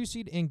Arizona, the 2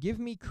 seed, and give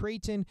me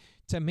Creighton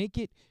to make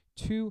it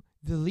to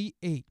the Elite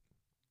 8.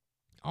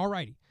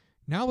 Alrighty,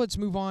 now let's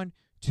move on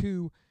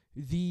to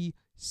the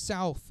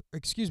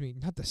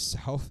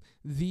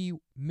the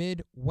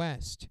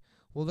Midwest.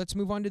 Well, let's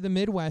move on to the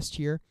Midwest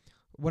here.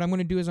 What I'm going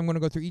to do is I'm going to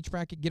go through each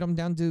bracket, get them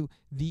down to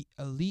the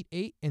Elite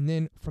 8, and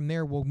then from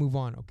there we'll move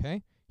on,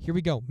 okay? Here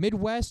we go.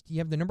 Midwest, you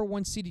have the number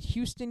 1 seeded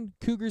Houston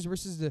Cougars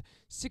versus the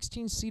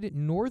 16 seeded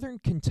Northern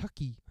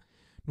Kentucky.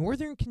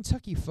 Northern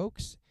Kentucky,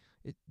 folks,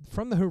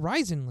 from the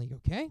Horizon League,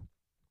 okay?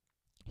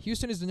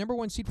 Houston is the number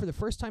 1 seed for the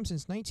first time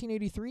since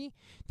 1983.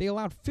 They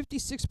allowed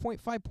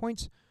 56.5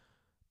 points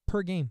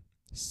per game,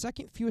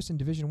 second fewest in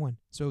Division I.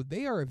 So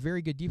they are a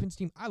very good defense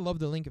team. I love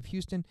the link of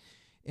Houston,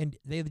 and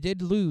they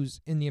did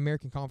lose in the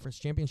American Conference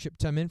Championship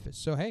to Memphis.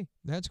 So, hey,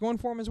 that's going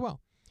for them as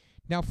well.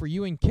 Now, for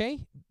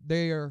UNK,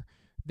 they are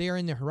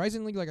in the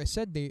Horizon League. Like I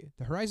said, the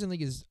Horizon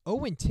League is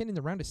 0-10 in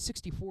the round of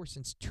 64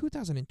 since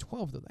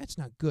 2012, though. That's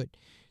not good.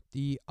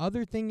 The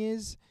other thing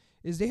is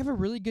they have a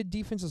really good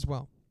defense as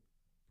well.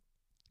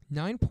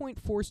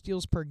 9.4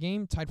 steals per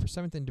game, tied for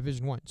 7th in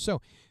Division I.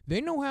 So they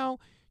know how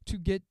to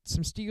get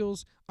some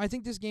steals. I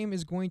think this game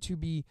is going to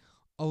be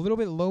a little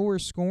bit lower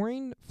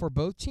scoring for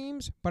both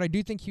teams, but I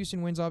do think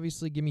Houston wins,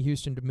 obviously. Give me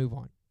Houston to move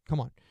on. Come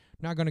on.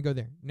 Not going to go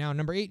there. Now,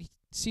 number 8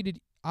 seeded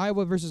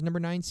Iowa versus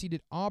number 9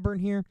 seeded Auburn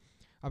here.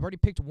 I've already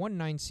picked 1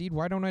 9 seed.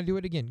 Why don't I do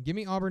it again? Give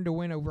me Auburn to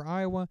win over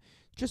Iowa,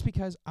 just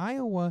because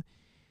Iowa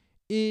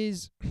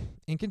is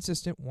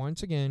inconsistent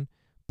once again,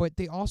 but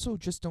they also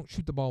just don't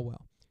shoot the ball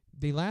well.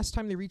 The last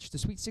time they reached the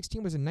Sweet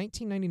 16 was in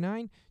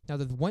 1999. Now,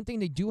 the one thing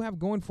they do have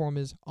going for them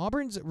is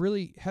Auburn's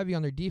really heavy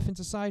on their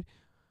defensive side,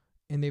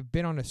 and they've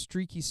been on a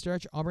streaky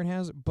stretch, Auburn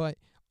has, but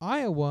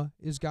Iowa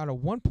has got a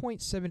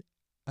 1.7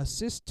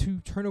 assist to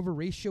turnover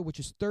ratio, which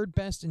is 3rd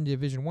best in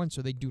Division I,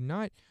 so they do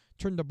not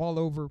turn the ball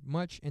over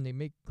much, and they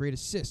make great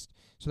assists.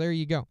 So there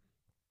you go.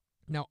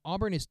 Now,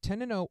 Auburn is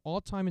 10-0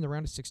 all-time in the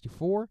round of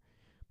 64,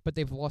 but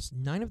they've lost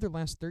 9 of their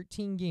last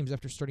 13 games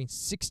after starting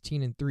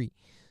 16-3.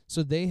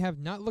 So they have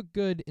not looked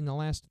good in the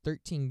last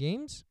 13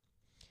 games,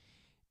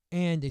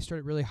 and they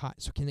started really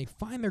hot. So can they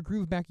find their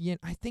groove back again?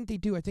 I think they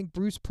do. I think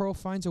Bruce Pearl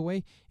finds a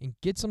way and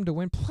gets them to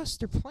win. Plus,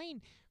 they're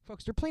playing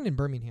in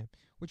Birmingham,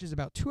 which is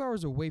about 2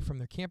 hours away from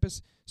their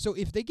campus. So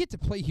if they get to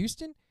play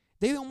Houston,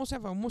 they almost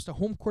have a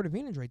home court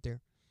advantage right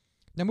there.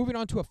 Now, moving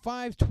on to a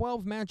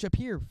 5-12 matchup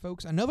here,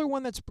 folks. Another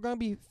one that's going to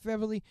be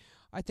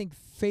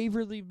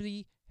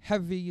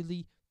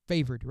heavily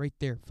favored right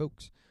there,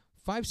 folks.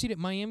 5-seeded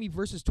Miami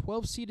versus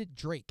 12-seeded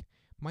Drake.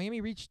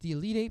 Miami reached the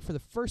Elite 8 for the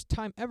first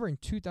time ever in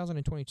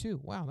 2022.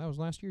 Wow, that was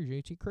last year,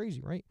 JT.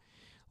 Crazy, right?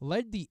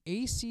 Led the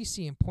ACC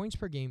in points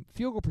per game,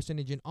 field goal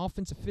percentage, and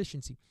offense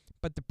efficiency.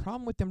 But the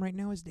problem with them right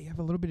now is they have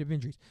a little bit of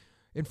injuries.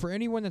 And for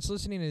anyone that's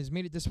listening and has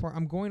made it this far,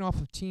 I'm going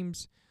off of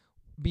teams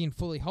being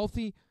fully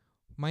healthy.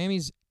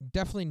 Miami's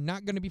definitely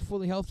not going to be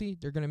fully healthy.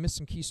 They're going to miss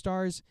some key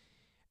stars.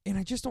 And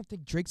I just don't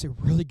think Drake's a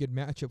really good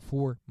matchup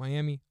for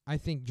Miami. I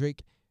think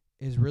Drake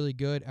is really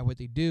good at what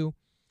they do.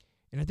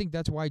 And I think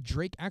that's why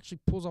Drake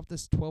actually pulls off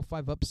this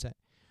 12-5 upset.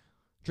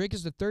 Drake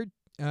is the third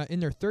in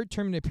their third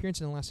tournament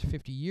appearance in the last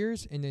 50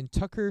 years. And then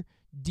Tucker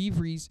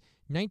DeVries,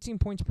 19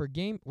 points per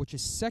game, which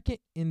is second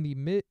in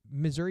the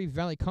Missouri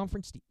Valley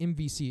Conference, the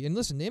MVC. And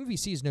listen, the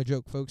MVC is no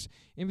joke, folks.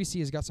 MVC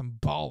has got some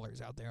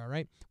ballers out there, all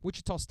right?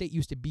 Wichita State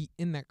used to be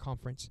in that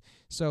conference.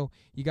 So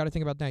you got to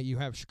think about that. You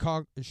have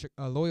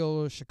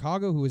Loyola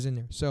Chicago, who is in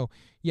there. So,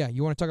 yeah,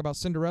 you want to talk about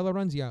Cinderella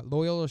runs? Yeah,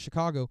 Loyola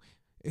Chicago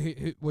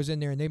was in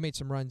there, and they made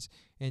some runs.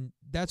 And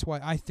that's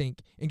why I think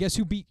 – and guess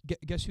who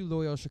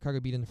Loyola Chicago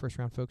beat in the first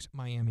round, folks?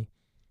 Miami.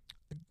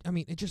 I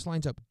mean, it just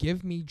lines up.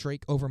 Give me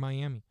Drake over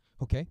Miami.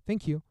 Okay,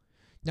 thank you.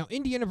 Now,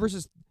 Indiana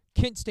versus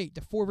Kent State,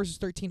 the 4 versus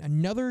 13,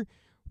 another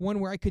one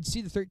where I could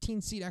see the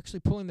 13 seed actually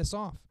pulling this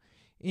off.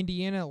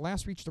 Indiana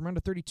last reached the round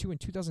of 32 in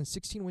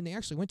 2016 when they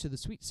actually went to the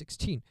Sweet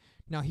 16.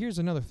 Now, here's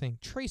another thing.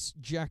 Trace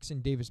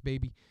Jackson Davis,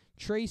 baby.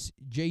 Trace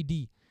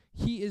JD.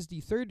 He has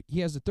the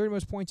third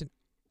most points in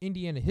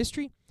Indiana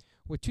history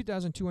with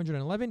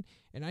 2,211,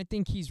 and I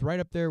think he's right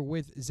up there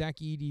with Zach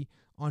Edey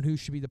on who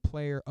should be the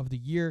player of the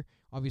year.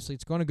 Obviously,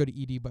 it's going to go to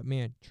Edey, but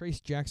man,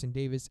 Trace Jackson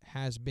Davis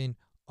has been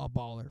a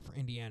baller for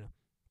Indiana.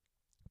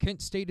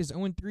 Kent State is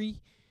 0-3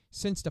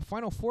 since the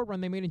Final Four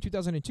run they made in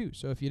 2002.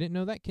 So if you didn't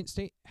know that, Kent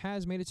State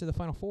has made it to the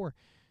Final Four.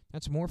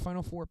 That's more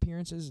Final Four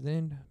appearances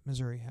than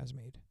Missouri has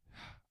made.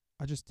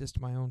 I just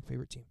dissed my own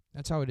favorite team.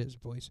 That's how it is,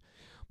 boys.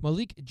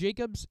 Malik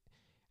Jacobs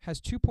has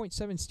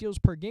 2.7 steals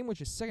per game, which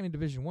is second in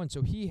Division I.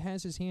 So he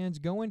has his hands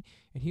going,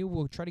 and he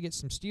will try to get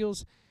some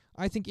steals.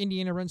 I think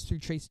Indiana runs through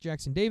Trace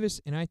Jackson Davis,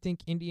 and I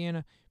think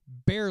Indiana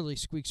barely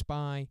squeaks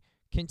by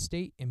Kent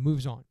State and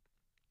moves on.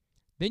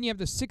 Then you have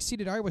the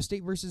 6-seeded Iowa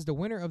State versus the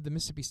winner of the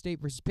Mississippi State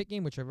versus Pitt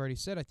game, which I've already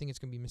said. I think it's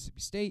going to be Mississippi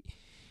State.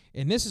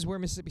 And this is where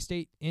Mississippi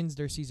State ends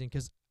their season,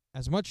 because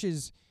as much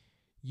as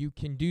you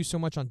can do so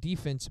much on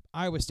defense,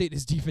 Iowa State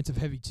is defensive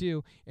heavy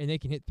too, and they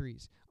can hit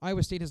threes.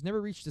 Iowa State has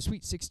never reached the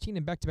Sweet 16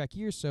 in back-to-back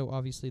years, so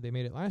obviously they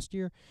made it last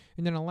year,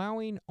 and then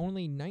allowing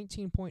only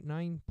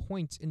 19.9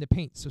 points in the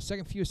paint, so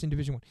second fewest in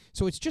Division I.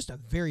 So it's just a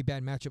very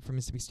bad matchup for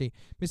Mississippi State.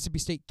 Mississippi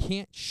State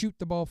can't shoot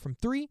the ball from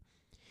three,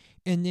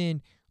 and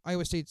then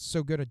Iowa State's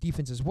so good at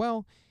defense as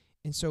well,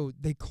 and so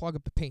they clog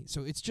up the paint.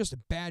 So it's just a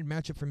bad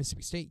matchup for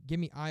Mississippi State. Give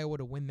me Iowa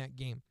to win that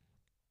game.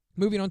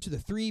 Moving on to the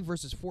 3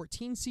 versus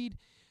 14 seed,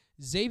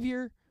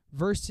 Xavier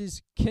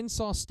versus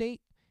Kennesaw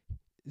State.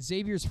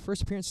 Xavier's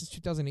first appearance since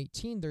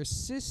 2018. They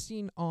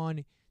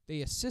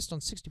assist on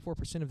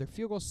 64% of their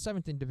field goals,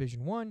 7th in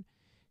Division I.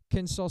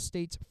 Kennesaw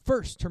State's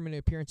first tournament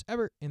appearance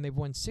ever, and they've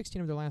won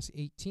 16 of their last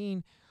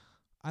 18.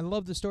 I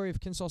love the story of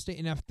Kennesaw State,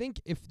 and I think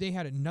if they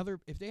had a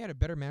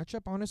better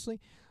matchup,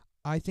 honestly,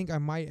 I think I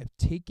might have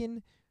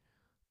taken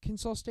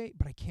Kennesaw State,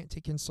 but I can't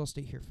take Kennesaw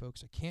State here,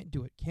 folks. I can't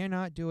do it.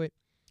 Cannot do it.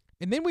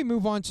 And then we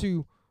move on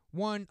to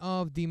one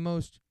of the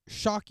most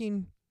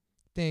shocking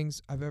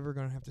things I've ever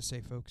going to have to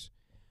say, folks.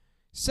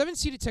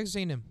 7-seeded Texas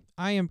A&M.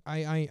 I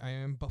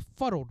am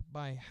befuddled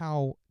by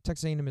how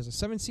Texas A&M is a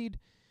 7-seed.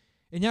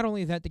 And not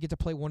only that, they get to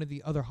play one of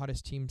the other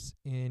hottest teams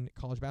in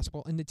college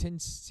basketball, in the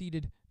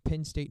 10-seeded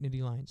Penn State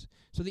Nittany Lions.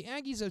 So the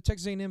Aggies of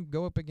Texas A&M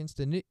go up against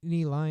the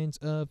Nittany Lions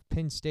of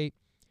Penn State.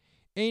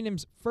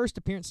 A&M's first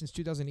appearance since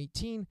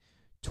 2018,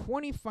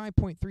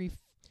 25.3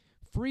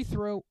 free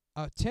throw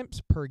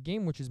attempts per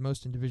game, which is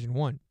most in Division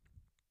I.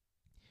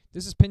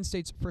 This is Penn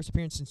State's first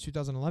appearance since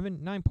 2011,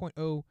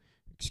 9.0.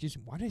 Excuse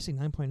me, why did I say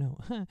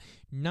 9.0?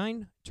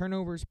 9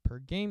 turnovers per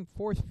game,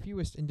 4th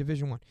fewest in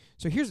Division I.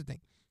 So here's the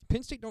thing.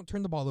 Penn State don't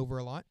turn the ball over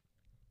a lot.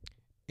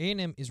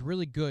 A&M is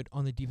really good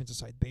on the defensive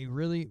side. They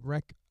really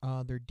wreck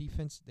their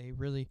defense. They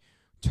really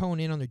tone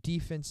in on their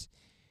defense.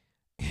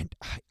 And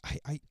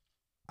I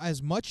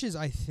as much as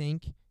I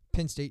think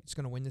Penn State is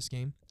going to win this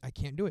game, I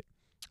can't do it.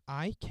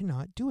 I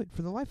cannot do it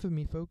for the life of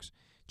me, folks.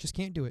 Just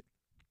can't do it.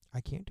 I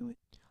can't do it.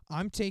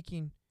 I'm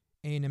taking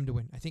A&M to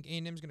win. I think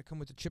A&M is going to come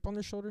with a chip on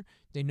their shoulder.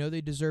 They know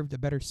they deserved a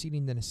better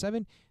seeding than a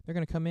 7. They're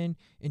going to come in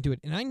and do it.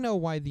 And I know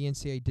why the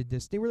NCAA did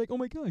this. They were like, oh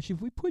my gosh,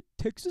 if we put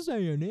Texas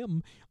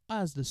A&M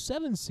as the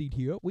 7th seed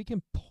here, we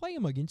can play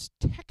them against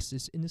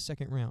Texas in the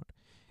second round.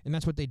 And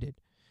that's what they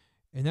did.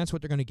 And that's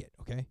what they're going to get,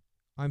 okay?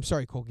 I'm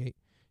sorry, Colgate.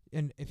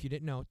 And if you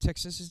didn't know,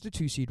 Texas is the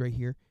 2 seed right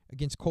here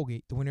against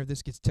Colgate. The winner of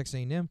this gets Texas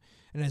A&M.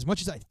 And as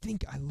much as I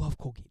think I love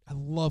Colgate,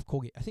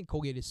 I think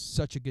Colgate is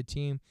such a good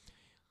team.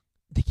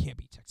 They can't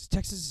beat Texas.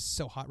 Texas is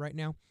so hot right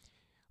now.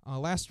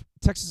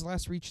 Texas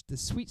last reached the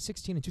Sweet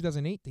 16 in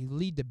 2008. They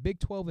lead the Big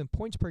 12 in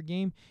points per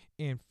game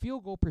and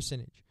field goal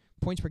percentage.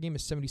 Points per game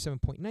is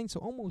 77.9, so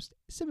almost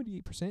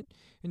 78%.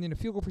 And then a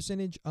field goal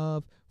percentage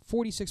of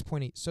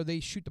 46.8. So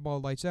they shoot the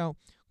ball lights out.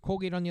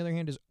 Colgate, on the other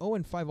hand, is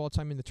 0-5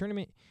 all-time in the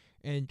tournament.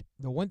 And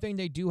the one thing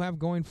they do have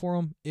going for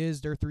them is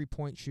their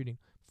three-point shooting.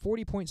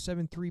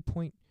 40.7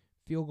 three-point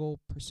field goal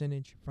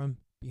percentage from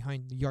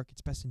behind the arc.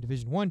 It's best in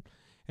Division I.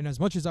 And as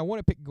much as I want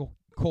to pick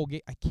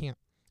Colgate, I can't.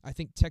 I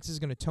think Texas is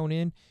going to tone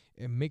in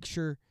and make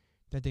sure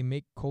that they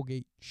make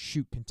Colgate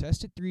shoot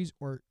contested threes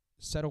or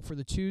settle for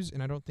the 2s,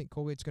 and I don't think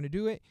Colgate's going to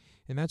do it.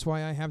 And that's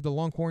why I have the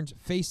Longhorns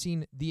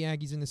facing the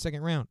Aggies in the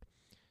second round.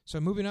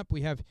 So moving up,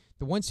 we have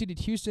the 1-seeded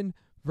Houston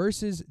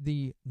versus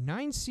the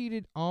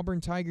 9-seeded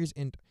Auburn Tigers.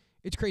 And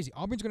it's crazy.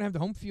 Auburn's going to have the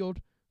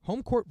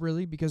home court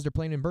really, because they're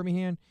playing in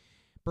Birmingham.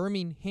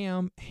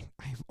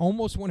 I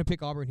almost want to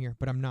pick Auburn here,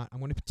 but I'm not. I'm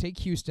going to take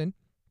Houston.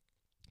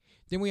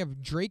 Then we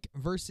have Drake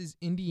versus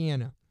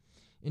Indiana.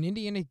 And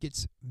Indiana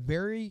gets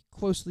very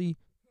closely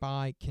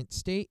by Kent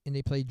State, and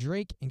they play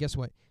Drake. And guess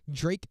what?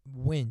 Drake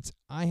wins.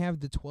 I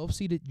have the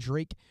 12-seeded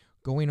Drake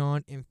going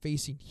on and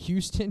facing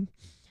Houston.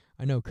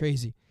 I know,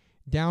 crazy.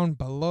 Down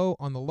below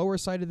on the lower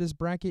side of this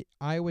bracket,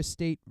 Iowa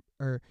State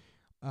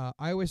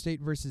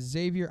versus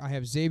Xavier. I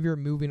have Xavier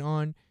moving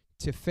on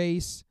to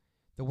face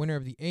the winner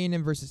of the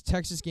A&M versus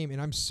Texas game, and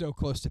I'm so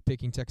close to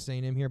picking Texas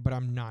A&M here, but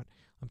I'm not.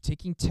 I'm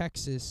taking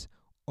Texas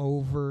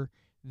over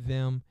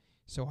them.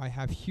 So I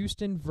have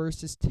Houston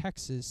versus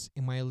Texas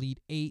in my Elite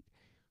 8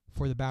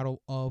 for the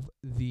Battle of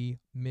the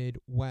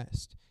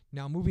Midwest.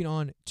 Now moving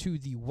on to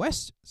the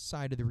west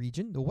side of the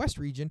region, the West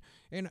region,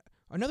 and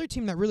another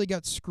team that really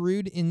got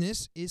screwed in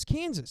this is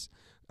Kansas.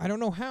 I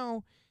don't know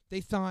how they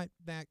thought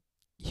that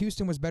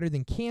Houston was better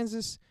than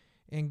Kansas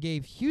and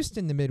gave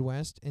Houston the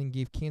Midwest and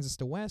gave Kansas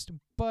the West,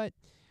 but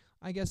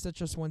I guess that's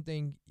just one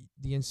thing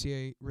the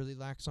NCAA really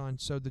lacks on.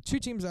 So the two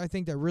teams I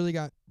think that really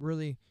got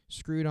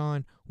screwed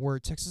on were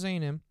Texas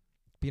A&M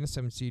being a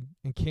 7th seed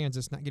and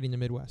Kansas not getting the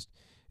Midwest.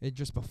 It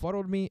just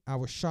befuddled me. I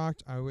was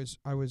shocked. It was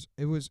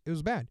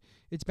bad.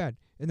 It's bad.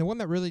 And the one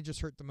that really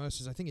just hurt the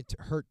most is I think it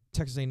hurt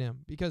Texas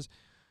A&M, because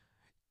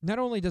not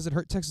only does it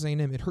hurt Texas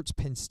A&M, it hurts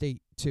Penn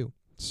State too.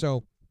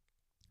 So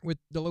with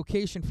the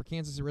location for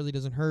Kansas, it really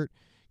doesn't hurt.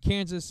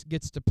 Kansas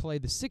gets to play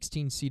the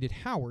 16-seeded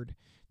Howard,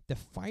 the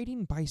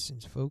Fighting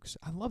Bisons, folks.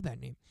 I love that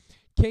name.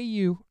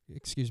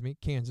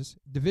 Kansas,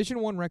 Division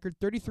I record,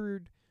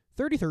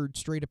 33rd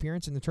straight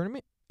appearance in the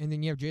tournament. And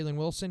then you have Jalen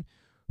Wilson,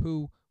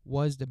 who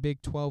was the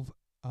Big 12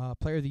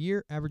 Player of the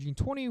Year, averaging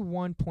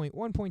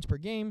 21.1 points per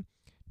game.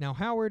 Now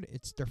Howard,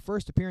 it's their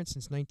first appearance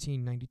since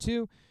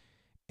 1992,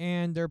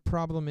 and their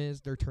problem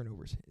is their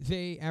turnovers.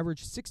 They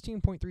average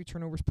 16.3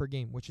 turnovers per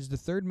game, which is the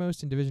third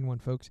most in Division I,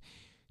 folks.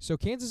 So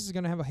Kansas is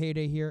going to have a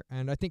heyday here,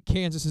 and I think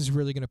Kansas is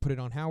really going to put it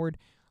on Howard.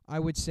 I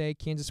would say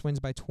Kansas wins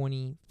by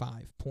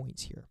 25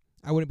 points here.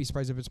 I wouldn't be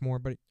surprised if it's more,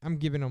 but I'm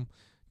giving them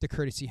the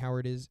courtesy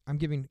Howard is. I'm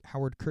giving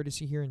Howard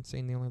courtesy here and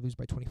saying they only lose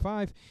by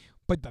 25.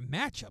 But the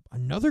matchup,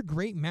 another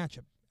great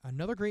matchup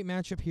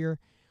here.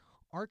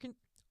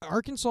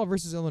 Arkansas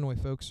versus Illinois,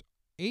 folks.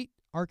 8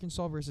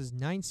 Arkansas versus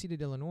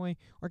 9-seeded Illinois.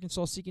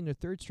 Arkansas seeking their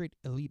 3rd straight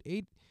Elite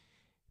 8.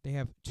 They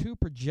have 2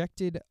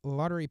 projected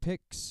lottery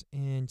picks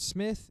in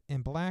Smith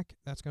and Black.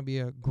 That's going to be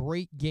a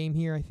great game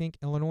here, I think.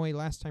 Illinois,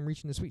 last time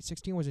reaching the Sweet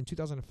 16 was in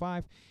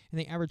 2005, and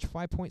they averaged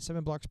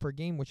 5.7 blocks per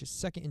game, which is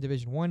 2nd in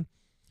Division I.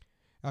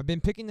 I've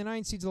been picking the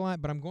 9 seeds a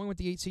lot, but I'm going with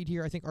the 8 seed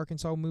here. I think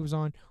Arkansas moves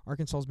on.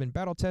 Arkansas has been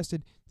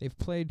battle-tested. They've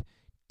played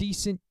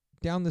decent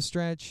down the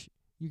stretch.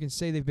 You can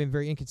say they've been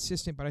very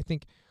inconsistent, but I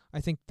think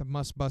the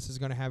must bus is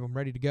going to have them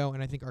ready to go,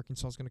 and I think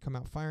Arkansas is going to come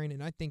out firing,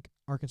 and I think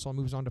Arkansas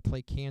moves on to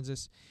play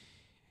Kansas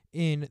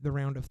in the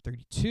round of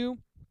 32.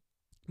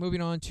 Moving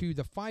on to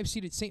the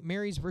 5-seeded St.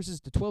 Mary's versus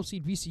the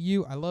 12-seed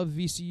VCU. I love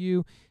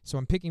VCU, so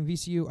I'm picking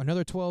VCU.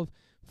 Another 12-5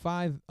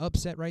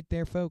 upset right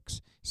there,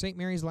 folks. St.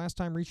 Mary's last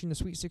time reaching the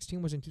Sweet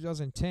 16 was in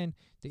 2010.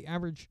 They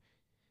average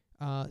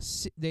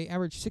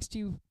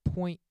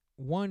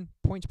 60.1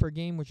 points per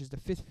game, which is the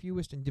 5th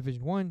fewest in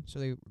Division I. So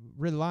they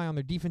rely on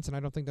their defense, and I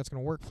don't think that's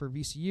going to work for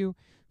VCU.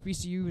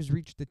 VCU has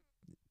reached the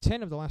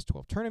 10 of the last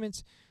 12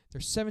 tournaments.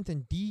 They're 7th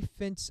in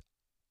defense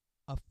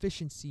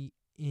efficiency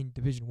in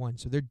Division I.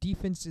 So their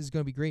defense is going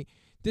to be great.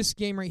 This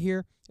game right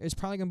here is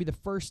probably going to be the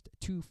first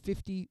to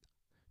 50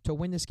 to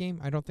win this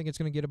game. I don't think it's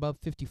going to get above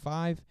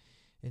 55.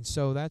 And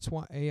so that's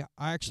why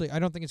I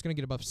don't think it's going to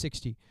get above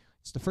 60.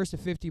 It's the first to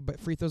 50, but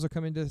free throws will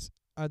come into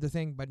the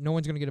thing, but no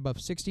one's going to get above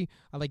 60.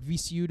 I like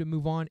VCU to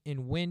move on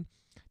and win.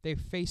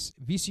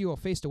 VCU will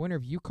face the winner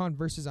of UConn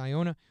versus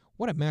Iona.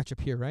 What a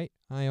matchup here, right?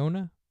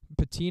 Iona,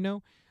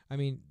 Patino. I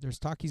mean, there's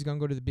talk he's going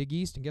to go to the Big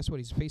East, and guess what?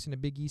 He's facing a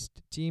Big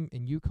East team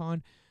in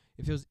UConn.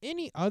 If it was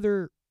any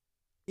other,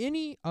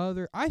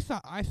 I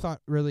thought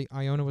really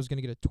Iona was going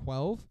to get a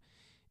 12,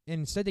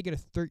 and instead they get a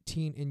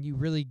 13, and you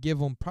really give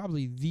them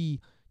probably the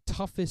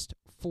toughest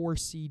 4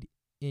 seed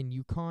in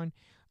UConn.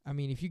 I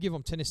mean, if you give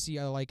them Tennessee,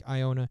 I like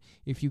Iona.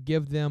 If you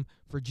give them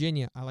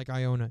Virginia, I like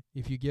Iona.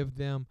 If you give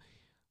them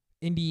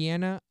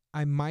Indiana,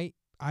 I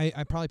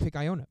probably pick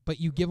Iona. But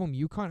you give them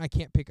UConn, I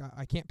can't pick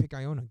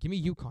Iona. Give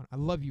me UConn. I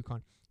love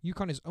UConn.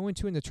 UConn is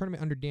 0-2 in the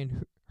tournament under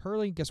Dan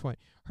Hurley. Guess what?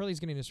 Hurley's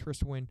getting his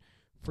first win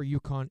for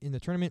UConn in the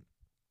tournament.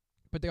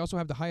 But they also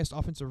have the highest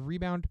offensive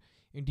rebound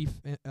in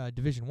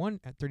Division I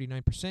at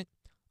 39%.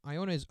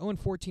 Iona is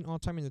 0-14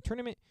 all-time in the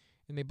tournament,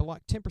 and they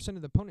block 10%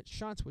 of the opponent's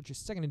shots, which is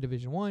 2nd in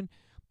Division I.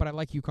 But I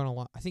like UConn a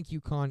lot. I think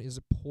UConn is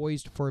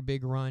poised for a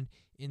big run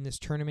in this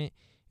tournament,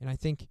 and I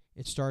think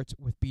it starts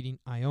with beating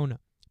Iona.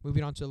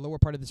 Moving on to the lower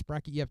part of this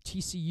bracket, you have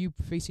TCU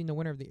facing the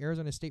winner of the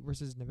Arizona State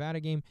versus Nevada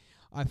game.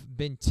 I've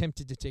been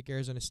tempted to take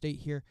Arizona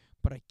State here,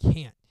 but I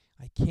can't.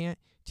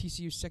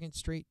 TCU's 2nd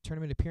straight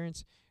tournament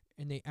appearance,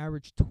 and they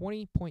average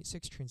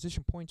 20.6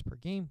 transition points per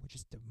game, which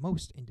is the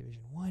most in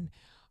Division I.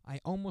 I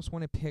almost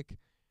want to pick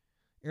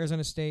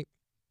Arizona State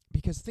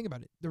because think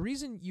about it. The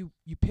reason you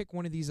pick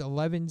one of these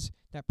 11s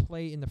that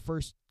play in the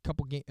first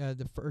couple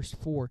the first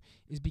 4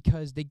 is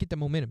because they get the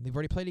momentum. They've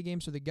already played a game,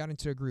 so they got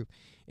into a groove.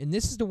 And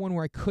this is the one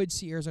where I could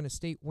see Arizona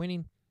State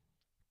winning.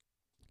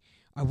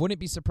 I wouldn't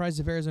be surprised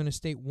if Arizona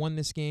State won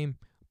this game,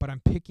 but I'm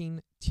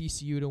picking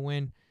TCU to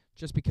win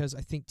just because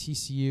I think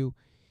TCU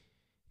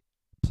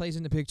plays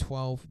in the Big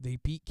 12. They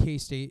beat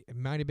K-State. It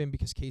might have been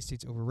because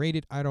K-State's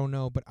overrated. I don't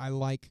know, but I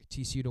like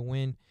TCU to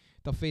win.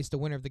 They'll face the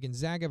winner of the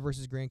Gonzaga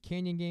versus Grand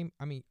Canyon game.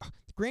 I mean,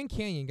 Grand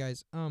Canyon,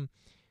 guys,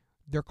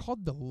 They're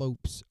called the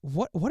Lopes.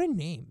 What a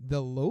name.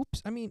 The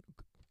Lopes? I mean,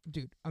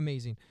 dude,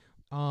 amazing.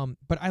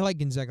 But I like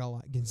Gonzaga a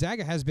lot.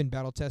 Gonzaga has been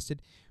battle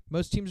tested.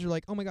 Most teams are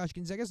like, oh my gosh,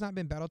 Gonzaga's not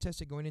been battle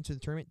tested going into the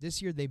tournament.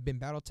 This year they've been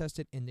battle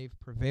tested and they've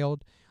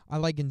prevailed. I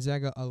like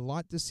Gonzaga a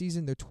lot this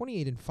season. They're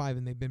 28-5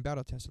 and they've been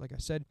battle tested. Like I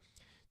said,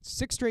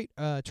 6 straight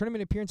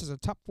tournament appearances as a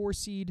top 4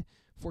 seed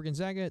for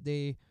Gonzaga.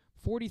 They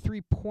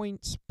 43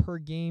 points per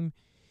game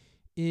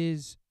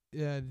is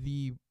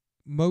the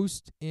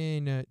most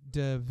in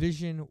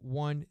Division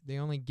 1. They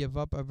only give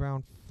up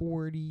around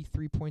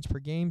 43 points per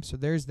game. So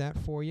there's that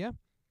for you.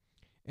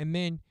 And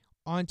then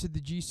on to the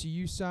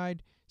GCU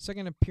side,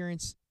 second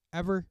appearance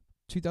ever.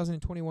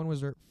 2021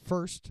 was their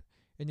first.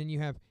 And then you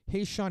have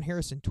Hayshawn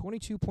Harrison,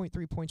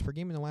 22.3 points per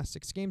game in the last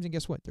 6 games. And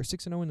guess what? They're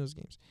 6-0 in those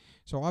games.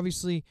 So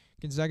obviously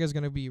Gonzaga is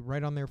going to be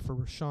right on there for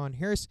Rashawn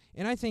Harris.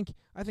 And I think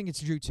it's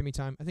Drew Timme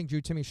time. I think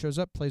Drew Timme shows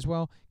up, plays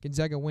well.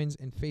 Gonzaga wins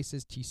and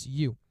faces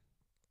TCU.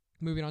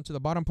 Moving on to the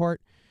bottom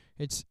part,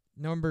 it's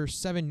number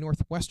 7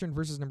 Northwestern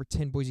versus number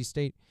 10 Boise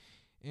State.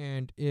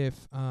 And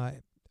if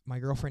my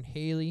girlfriend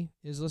Haley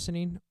is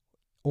listening,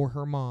 or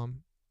her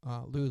mom,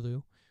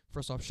 Lulu,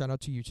 first off, shout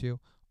out to you two.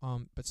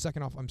 But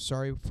second off, I'm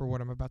sorry for what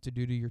I'm about to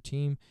do to your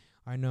team.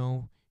 I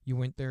know you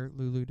went there,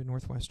 Lulu, to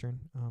Northwestern,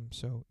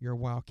 so you're a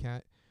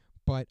Wildcat.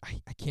 But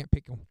I can't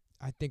pick them.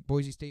 I think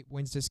Boise State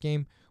wins this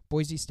game.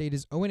 Boise State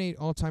is 0-8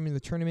 all-time in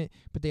the tournament,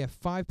 but they have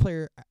 5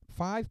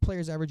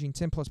 players averaging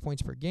 10-plus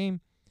points per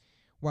game,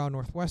 while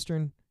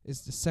Northwestern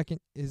is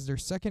their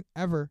second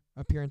ever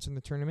appearance in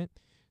the tournament.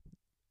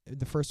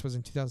 The first was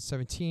in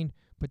 2017,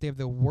 but they have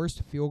the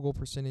worst field goal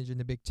percentage in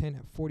the Big Ten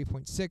at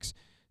 40.6.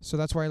 So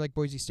that's why I like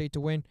Boise State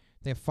to win.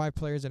 They have 5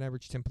 players that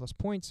average 10-plus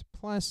points.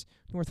 Plus,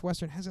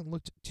 Northwestern hasn't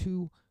looked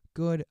too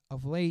good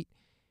of late.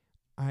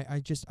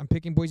 I'm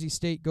picking Boise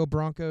State. Go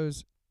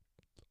Broncos.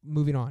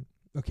 Moving on.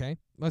 Okay,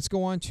 let's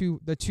go on to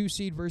the 2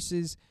 seed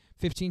versus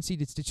 15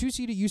 seed. It's the 2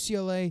 seed at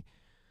UCLA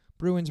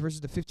Bruins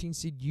versus the 15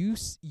 seed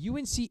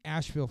UNC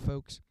Asheville,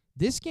 folks.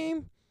 This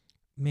game,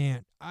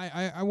 man,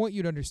 I want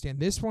you to understand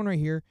this one right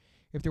here.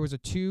 If there was a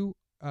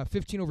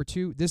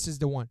 15/2, this is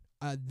the one.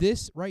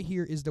 This right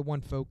here is the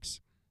one, folks.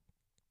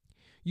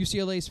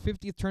 UCLA's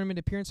 50th tournament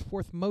appearance,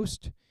 4th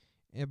most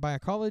by a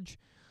college.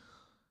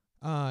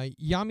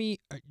 Jami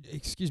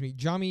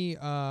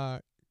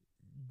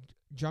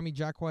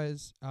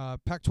Jaquez,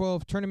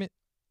 Pac-12 tournament,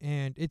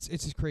 and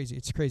it's crazy.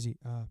 It's crazy.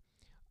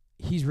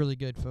 He's really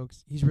good,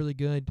 folks. He's really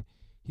good.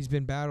 He's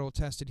been battle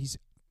tested. He's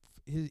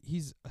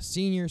a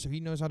senior, so he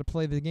knows how to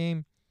play the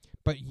game.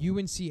 But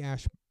UNC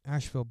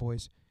Asheville,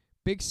 boys.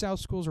 Big South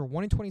schools are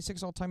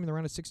 1-26 all time in the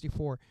round of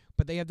 64,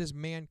 but they have this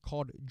man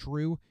called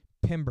Drew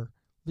Pember.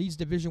 Leads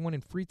Division I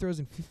in free throws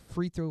and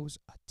free throws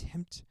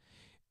attempt.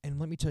 And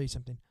let me tell you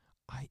something.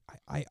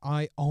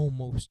 I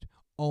almost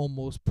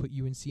put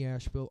UNC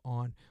Asheville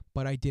on,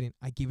 but I didn't.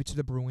 I gave it to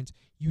the Bruins.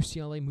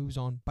 UCLA moves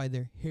on by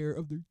their hair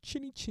of their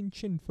chinny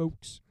chin,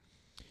 folks.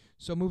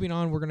 So moving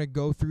on, we're going to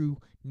go through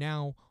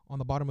now on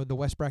the bottom of the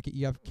West bracket.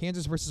 You have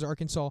Kansas versus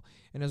Arkansas,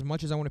 and as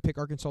much as I want to pick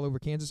Arkansas over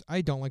Kansas,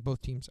 I don't like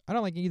both teams. I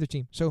don't like either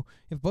team. So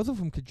if both of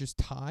them could just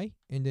tie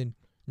and then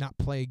not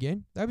play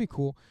again, that'd be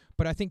cool.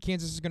 But I think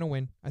Kansas is going to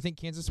win. I think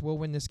Kansas will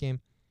win this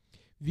game.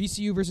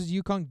 VCU versus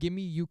UConn. Give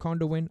me UConn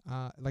to win.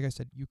 Like I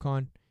said,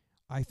 UConn,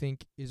 I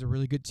think, is a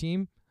really good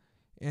team,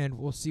 and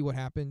we'll see what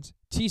happens.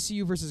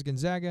 TCU versus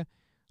Gonzaga.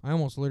 I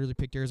almost literally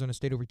picked Arizona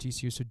State over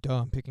TCU, so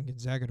duh, I'm picking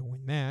Gonzaga to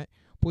win that.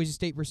 Boise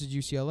State versus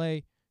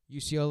UCLA.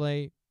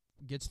 UCLA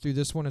gets through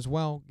this one as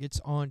well, gets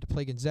on to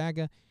play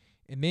Gonzaga.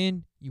 And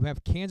then you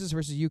have Kansas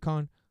versus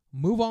UConn.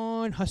 Move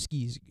on,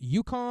 Huskies.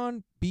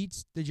 UConn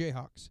beats the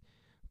Jayhawks.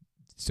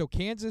 So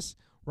Kansas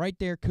right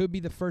there could be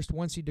the first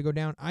 1 seed to go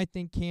down. I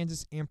think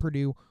Kansas and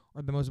Purdue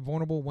are the most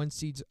vulnerable 1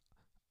 seeds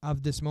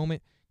of this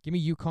moment. Give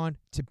me UConn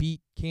to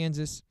beat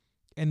Kansas.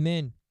 And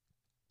then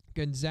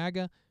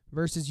Gonzaga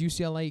versus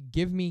UCLA.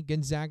 Give me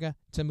Gonzaga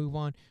to move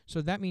on.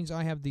 So that means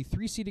I have the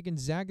 3-seeded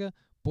Gonzaga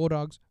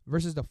Bulldogs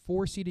versus the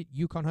 4-seeded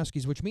UConn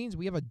Huskies, which means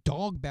we have a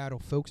dog battle,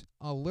 folks.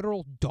 A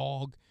literal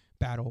dog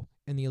battle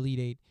in the Elite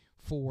Eight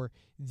for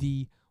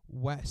the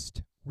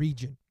West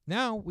region.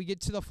 Now we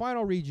get to the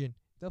final region.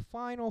 The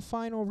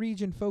final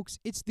region, folks.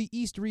 It's the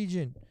East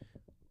region.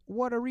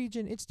 What a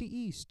region. It's the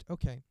East.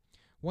 Okay.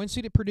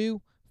 1-seeded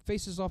Purdue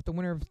faces off the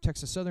winner of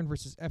Texas Southern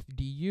versus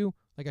FDU.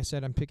 Like I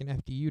said, I'm picking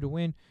FDU to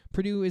win.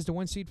 Purdue is the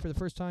 1 seed for the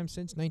first time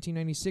since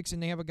 1996,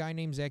 and they have a guy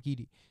named Zach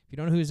Edey. If you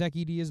don't know who Zach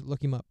Edey is,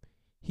 look him up.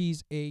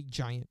 He's a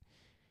giant.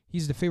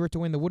 He's the favorite to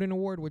win the Wooden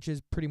Award, which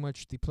is pretty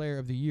much the player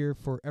of the year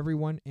for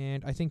everyone,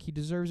 and I think he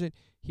deserves it.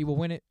 He will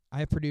win it. I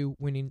have Purdue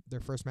winning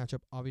their first matchup,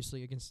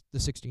 obviously, against the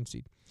 16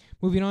 seed.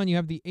 Moving on, you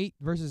have the 8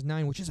 versus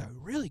 9, which is a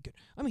really good.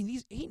 I mean,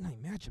 these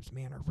 8-9 matchups,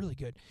 man, are really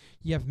good.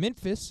 You have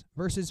Memphis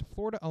versus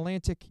Florida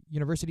Atlantic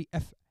University,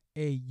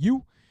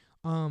 FAU.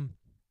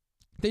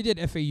 They did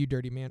FAU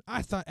dirty, man.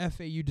 I thought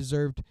FAU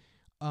deserved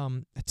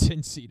a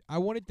 10 seed. I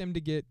wanted them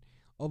to get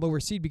a lower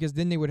seed because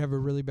then they would have a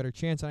really better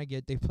chance. I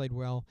get they played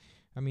well.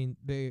 I mean,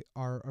 they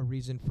are a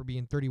reason for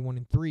being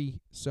 31-3.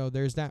 So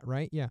there's that,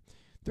 right? Yeah.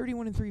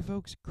 31-3,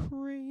 folks.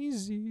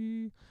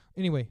 Crazy.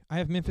 Anyway, I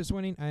have Memphis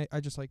winning. I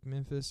just like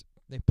Memphis.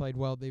 They've played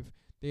well.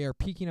 They are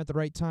peaking at the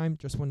right time.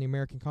 Just won the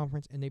American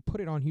Conference, and they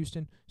put it on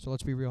Houston. So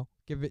let's be real.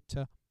 Give it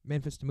to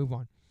Memphis to move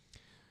on.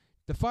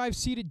 The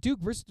 5-seeded Duke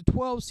versus the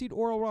 12-seed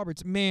Oral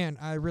Roberts. Man,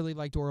 I really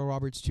liked Oral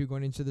Roberts too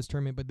going into this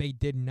tournament, but they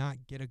did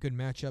not get a good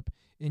matchup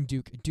in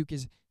Duke. Duke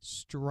is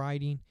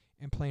striding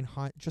and playing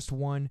hot. Just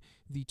won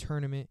the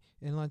tournament,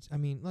 and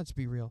let's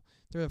be real.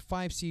 They're a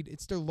 5 seed.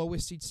 It's their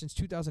lowest seed since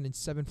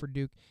 2007 for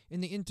Duke,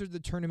 and they entered the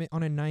tournament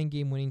on a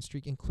 9-game winning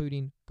streak,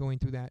 including going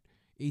through that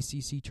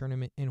ACC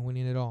tournament and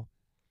winning it all.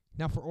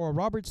 Now for Oral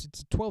Roberts,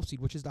 it's a 12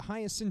 seed, which is the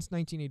highest since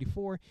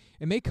 1984,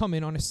 and may come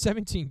in on a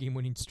 17-game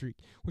winning streak,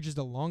 which is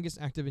the longest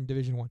active in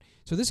Division I.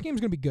 So this game's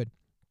going to be good.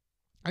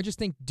 I just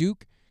think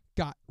Duke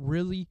got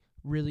really,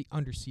 really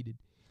underseeded.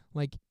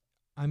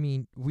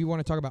 We want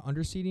to talk about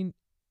underseeding.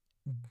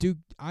 Duke,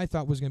 I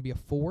thought, was going to be a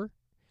 4.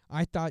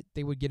 I thought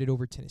they would get it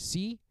over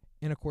Tennessee,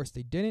 and of course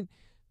they didn't.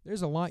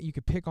 There's a lot you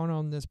could pick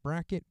on this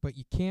bracket, but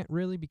you can't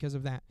really because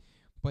of that.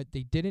 But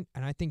they didn't,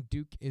 and I think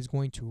Duke is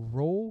going to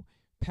roll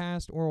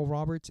past Oral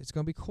Roberts. It's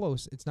going to be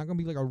close. It's not going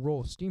to be like a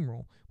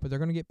steamroll, but they're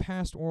going to get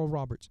past Oral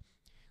Roberts.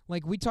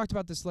 Like we talked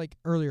about this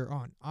earlier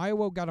on.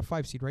 Iowa got a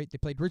 5 seed, right? They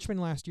played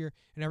Richmond last year,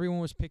 and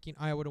everyone was picking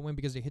Iowa to win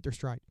because they hit their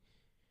stride.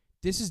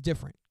 This is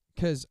different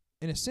because,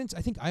 in a sense,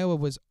 I think Iowa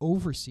was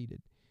overseeded.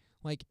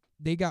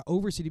 They got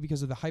overseeded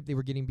because of the hype they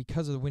were getting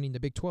because of winning the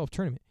Big 12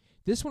 tournament.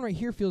 This one right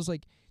here feels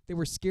like they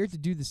were scared to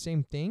do the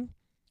same thing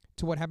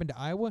to what happened to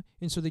Iowa,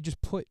 and so they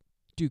just put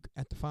Duke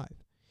at the 5.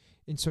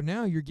 And so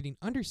now you're getting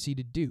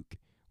underseeded Duke,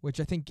 which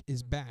I think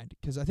is bad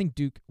because I think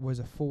Duke was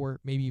a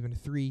 4, maybe even a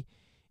 3,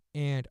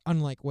 and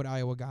unlike what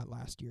Iowa got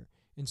last year.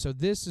 And so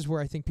this is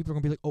where I think people are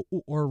going to be like,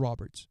 oh, or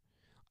Roberts.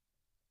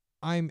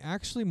 I'm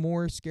actually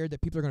more scared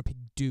that people are going to pick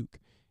Duke,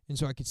 and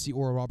so I could see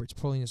Oral Roberts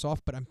pulling this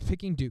off, but I'm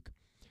picking Duke.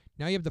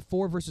 Now you have the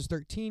 4 versus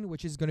 13,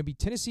 which is going to be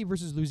Tennessee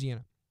versus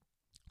Louisiana.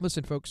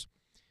 Listen, folks.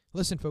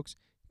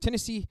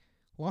 Tennessee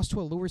lost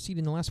to a lower seed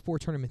in the last 4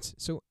 tournaments,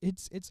 so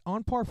it's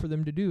on par for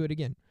them to do it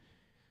again.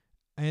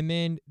 And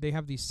then they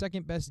have the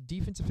second best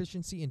defense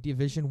efficiency in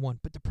Division I.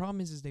 But the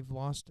problem is they've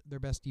lost their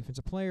best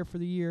defensive player for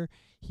the year.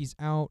 He's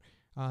out.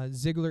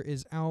 Ziegler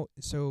is out.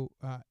 So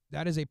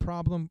that is a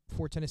problem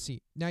for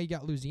Tennessee. Now you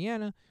got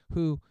Louisiana,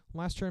 who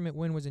last tournament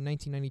win was in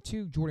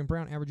 1992. Jordan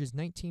Brown averages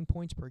 19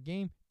 points per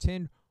game,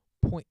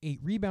 10.8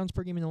 rebounds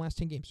per game in the last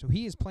 10 games. So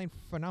he is playing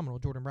phenomenal,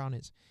 Jordan Brown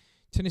is.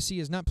 Tennessee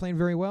is not playing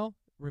very well.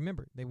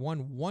 Remember, they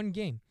won one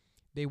game.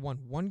 They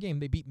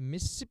beat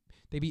Mississippi.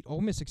 They beat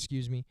Ole Miss,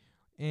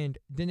 and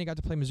then they got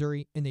to play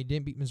Missouri, and they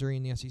didn't beat Missouri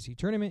in the SEC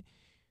tournament.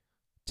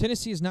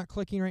 Tennessee is not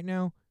clicking right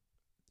now,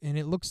 and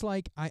it looks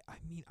like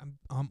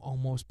I'm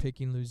almost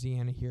picking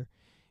Louisiana here.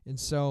 And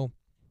so,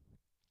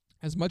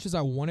 as much as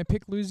I want to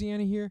pick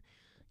Louisiana here,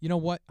 you know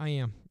what? I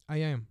am.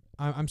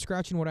 I'm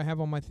scratching what I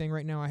have on my thing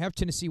right now. I have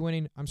Tennessee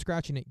winning. I'm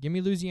scratching it. Give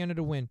me Louisiana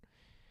to win.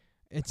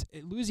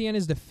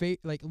 Louisiana's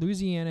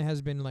Louisiana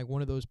has been like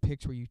one of those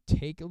picks where you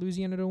take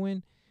Louisiana to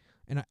win,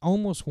 and I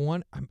almost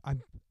won.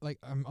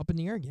 I'm up in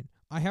the air again.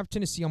 I have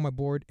Tennessee on my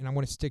board, and I'm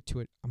going to stick to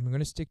it. I'm going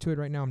to stick to it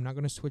right now. I'm not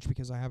going to switch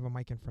because I have a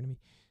mic in front of me.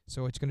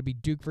 So it's going to be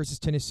Duke versus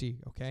Tennessee,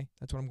 okay?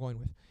 That's what I'm going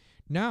with.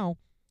 Now,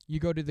 you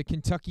go to the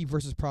Kentucky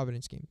versus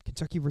Providence game.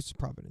 Kentucky versus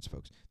Providence,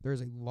 folks. There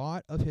is a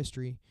lot of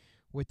history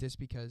with this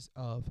because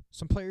of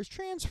some players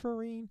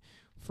transferring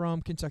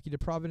from Kentucky to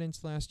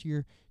Providence last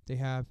year.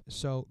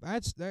 There's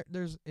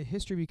a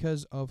history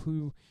because of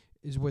who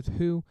is with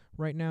who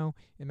right now,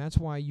 and that's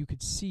why you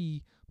could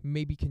see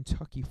maybe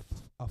Kentucky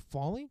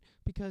falling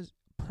because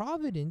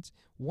Providence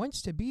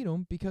wants to beat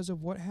them because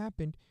of what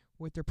happened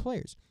with their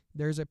players.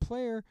 There's a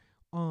player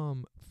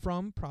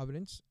from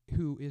Providence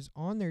who is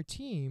on their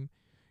team,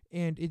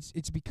 and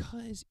it's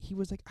because he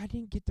was like, I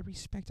didn't get the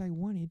respect I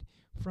wanted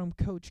from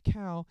Coach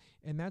Cal,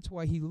 and that's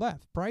why he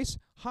left. Bryce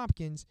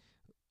Hopkins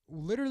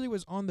literally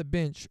was on the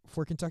bench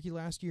for Kentucky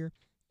last year,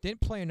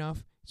 didn't play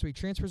enough, so he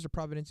transfers to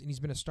Providence, and he's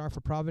been a star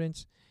for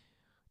Providence.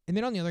 And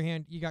then on the other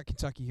hand, you got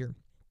Kentucky here.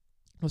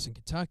 Listen,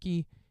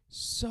 Kentucky,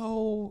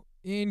 so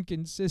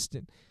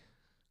inconsistent.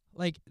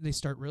 They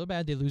start real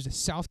bad. They lose to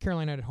South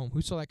Carolina at home.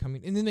 Who saw that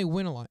coming? And then they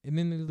win a lot, and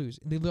then they lose.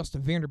 They lost to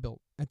Vanderbilt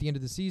at the end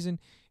of the season,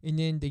 and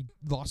then they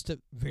lost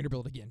to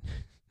Vanderbilt again.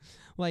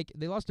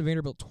 They lost to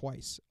Vanderbilt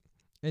twice.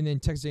 And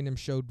then Texas A&M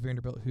showed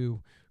Vanderbilt who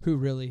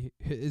really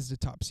is the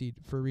top seed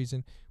for a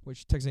reason,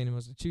 which Texas A&M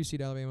was the 2 seed,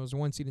 Alabama was the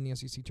 1 seed in the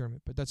SEC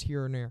tournament, but that's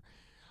here and there.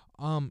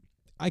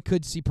 I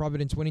could see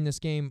Providence winning this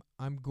game.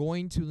 I'm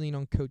going to lean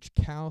on Coach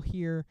Cal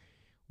here,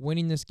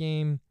 winning this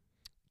game,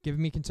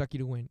 giving me Kentucky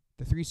to win.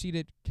 The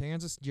 3-seeded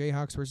Kansas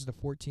Jayhawks versus the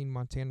 14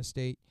 Montana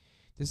State.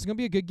 This is going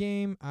to be a good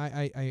game.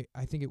 I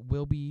think it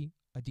will be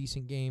a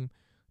decent game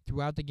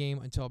throughout the game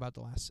until about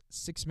the last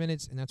 6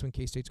 minutes, and that's when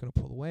K-State's going to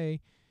pull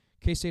away.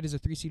 K-State is a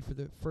 3 seed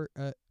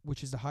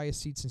which is the highest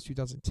seed since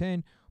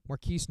 2010.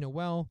 Marquise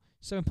Noel,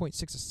 7.6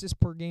 assists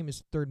per game,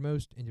 is third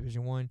most in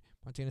Division I.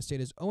 Montana State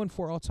is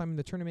 0-4 all-time in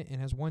the tournament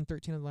and has won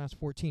 13 of the last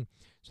 14.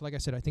 So like I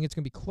said, I think it's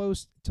going to be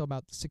close until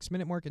about the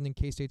 6-minute mark, and then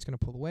K-State's going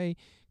to pull away.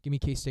 Give me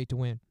K-State to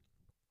win.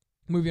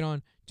 Moving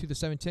on to the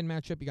 7-10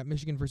 matchup, you got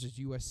Michigan versus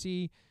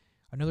USC.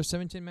 Another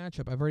 7-10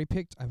 matchup. I've already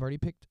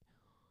picked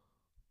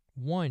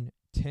one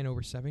 10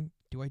 over 7.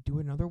 Do I do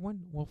another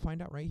one? We'll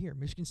find out right here.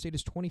 Michigan State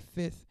is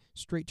 25th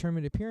straight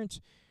tournament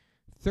appearance,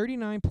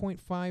 39.5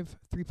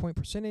 3-point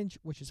percentage,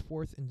 which is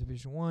 4th in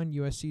Division I.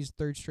 USC's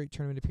 3rd straight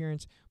tournament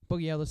appearance.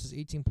 Boogie Ellis is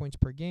 18 points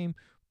per game,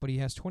 but he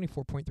has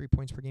 24.3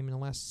 points per game in the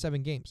last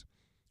 7 games.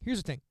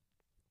 Here's the thing.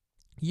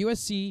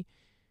 USC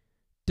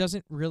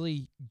doesn't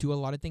really do a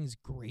lot of things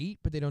great,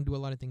 but they don't do a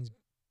lot of things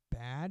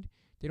bad.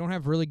 They don't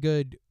have really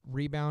good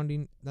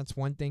rebounding. That's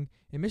one thing.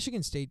 And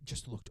Michigan State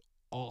just looked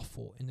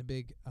awful in the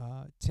Big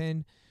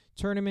 10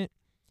 tournament.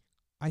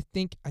 I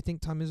think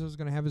Tom Izzo is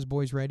going to have his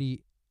boys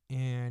ready.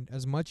 And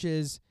as much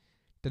as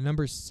the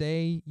numbers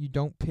say you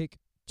don't pick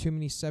too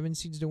many 7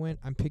 seeds to win,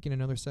 I'm picking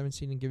another 7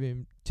 seed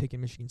and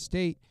taking Michigan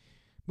State.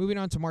 Moving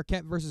on to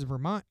Marquette versus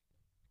Vermont.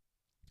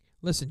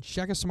 Listen,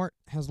 Shaka Smart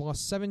has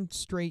lost 7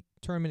 straight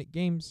tournament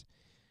games.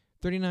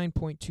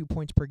 39.2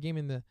 points per game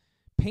in the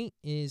paint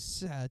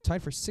is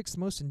tied for 6th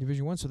most in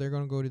Division I, so they're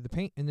going to go to the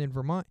paint. And then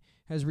Vermont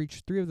has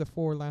reached 3 of the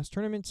 4 last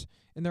tournaments,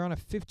 and they're on a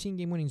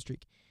 15-game winning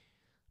streak.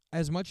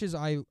 As much as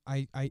I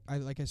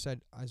like I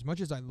said, as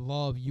much as I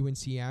love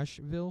UNC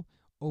Asheville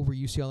over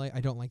UCLA, I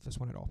don't like this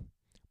one at all.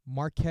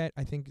 Marquette,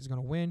 I think, is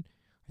going to win.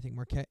 I think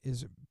Marquette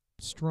is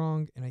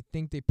strong, and I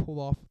think they pull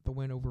off the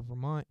win over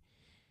Vermont.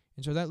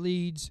 And so that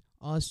leads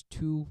us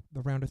to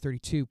the round of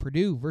 32.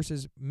 Purdue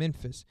versus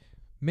Memphis.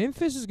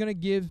 Memphis is going to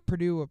give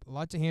Purdue a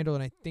lot to handle,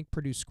 and I think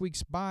Purdue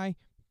squeaks by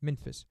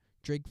Memphis.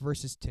 Duke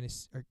versus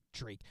Tennessee.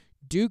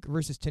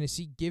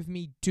 Give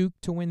me Duke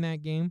to win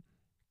that game.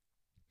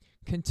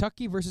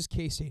 Kentucky versus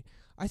K-State.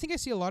 I think I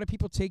see a lot of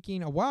people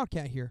taking a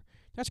Wildcat here.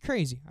 That's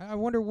crazy. I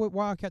wonder what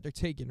Wildcat they're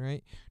taking,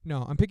 right?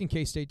 No, I'm picking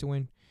K-State to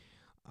win.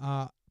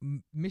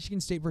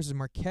 Michigan State versus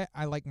Marquette.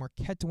 I like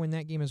Marquette to win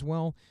that game as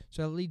well.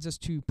 So that leads us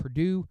to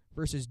Purdue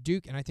versus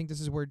Duke, and I think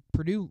this is where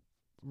Purdue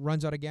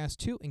runs out of gas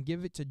too and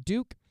give it to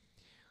Duke.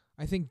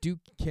 I think Duke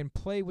can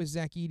play with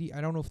Zach Edey.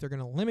 I don't know if they're going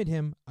to limit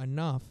him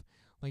enough,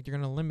 like they're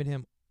going to limit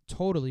him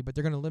totally, but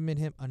they're going to limit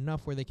him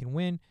enough where they can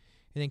win.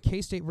 And then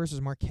K-State versus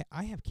Marquette.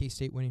 I have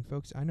K-State winning,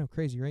 folks. I know,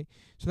 crazy, right?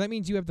 So that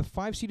means you have the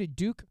 5-seeded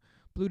Duke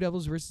Blue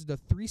Devils versus the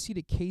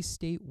 3-seeded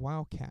K-State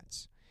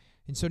Wildcats.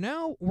 And so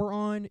now we're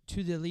on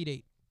to the Elite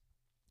Eight.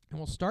 And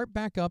we'll start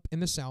back up in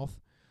the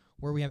South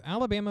where we have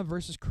Alabama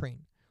versus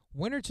Crane.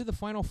 Winner to the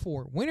Final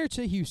Four. Winner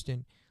to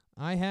Houston.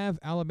 I have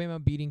Alabama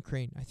beating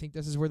Crane. I think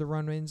this is where the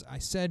run ends. I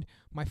said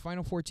my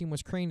Final Four team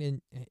was Crane,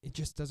 and it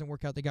just doesn't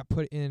work out. They got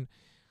put in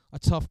a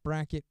tough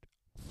bracket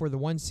for the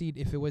 1 seed.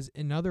 If it was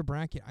another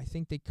bracket, I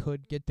think they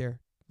could get there.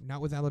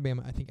 Not with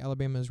Alabama. I think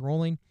Alabama is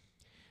rolling.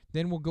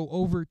 Then we'll go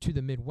over to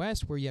the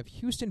Midwest where you have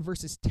Houston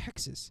versus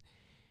Texas.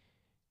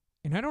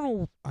 And I don't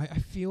know. I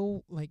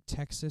feel like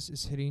Texas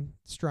is hitting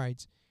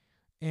strides.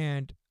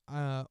 And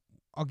I'll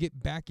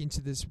get back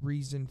into this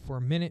reason for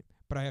a minute,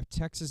 but I have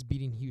Texas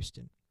beating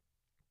Houston.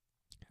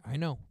 I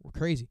know, we're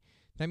crazy.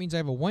 That means I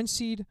have a 1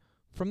 seed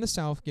from the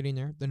South getting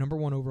there, the number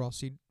 1 overall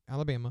seed,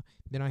 Alabama.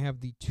 Then I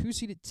have the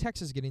 2-seeded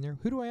Texas getting there.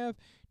 Who do I have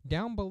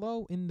down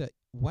below in the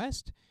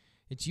West?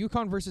 It's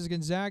UConn versus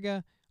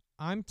Gonzaga.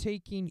 I'm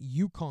taking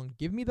UConn.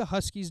 Give me the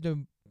Huskies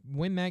to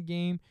win that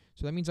game.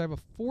 So that means I have a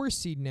 4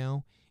 seed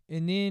now.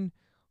 And then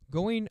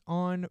going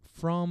on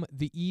from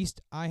the East,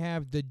 I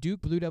have the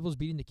Duke Blue Devils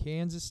beating the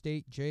Kansas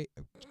State.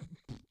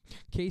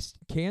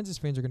 Kansas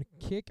fans are going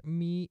to kick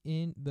me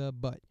in the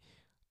butt.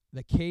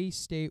 The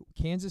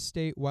Kansas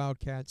State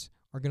Wildcats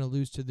are going to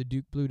lose to the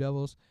Duke Blue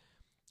Devils.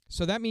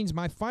 So that means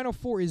my Final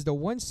Four is the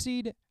 1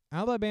 seed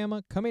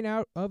Alabama coming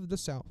out of the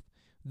South,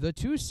 the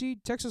 2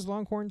 seed Texas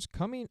Longhorns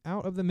coming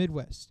out of the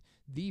Midwest,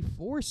 the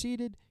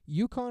 4-seeded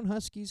UConn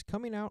Huskies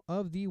coming out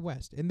of the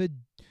West, and the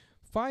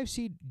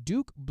 5-seed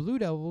Duke Blue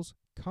Devils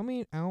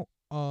coming out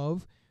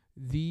of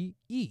the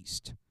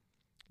East.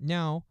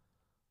 Now,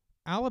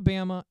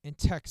 Alabama and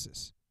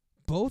Texas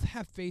both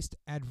have faced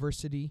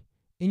adversity.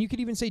 And you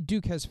could even say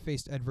Duke has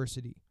faced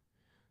adversity.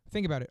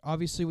 Think about it.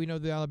 Obviously, we know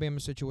the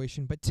Alabama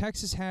situation, but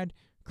Texas had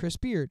Chris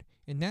Beard,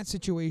 and that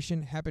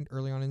situation happened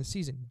early on in the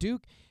season.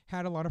 Duke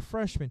had a lot of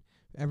freshmen.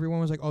 Everyone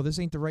was like, oh, this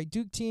ain't the right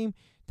Duke team.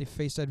 They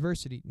faced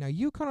adversity. Now,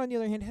 UConn, on the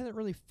other hand, hasn't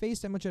really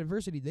faced that much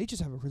adversity. They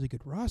just have a really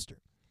good roster.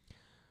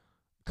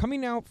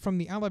 Coming out from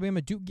the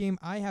Alabama-Duke game,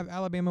 I have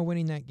Alabama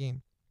winning that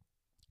game.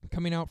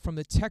 Coming out from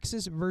the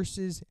Texas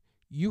versus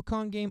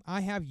UConn game,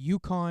 I have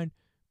UConn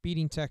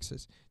beating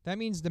Texas. That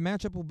means the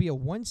matchup will be a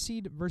 1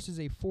 seed versus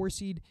a 4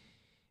 seed,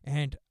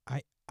 and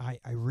I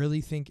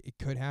really think it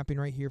could happen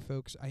right here,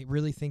 folks. I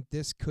really think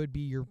this could be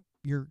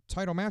your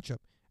title matchup.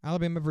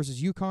 Alabama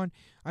versus UConn.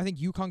 I think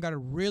UConn got a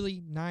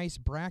really nice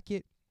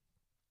bracket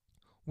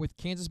with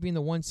Kansas being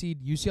the 1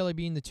 seed, UCLA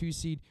being the 2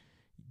 seed,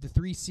 the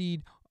 3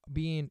 seed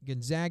being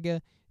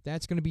Gonzaga.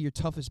 That's going to be your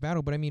toughest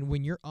battle. But, I mean,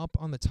 when you're up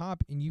on the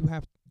top and you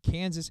have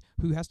Kansas,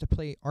 who has to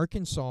play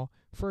Arkansas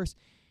first,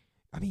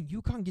 I mean,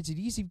 UConn gets it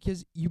easy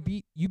because you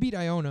beat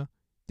Iona,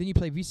 then you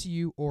play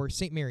VCU or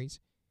St. Mary's,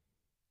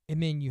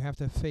 and then you have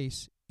to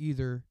face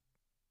either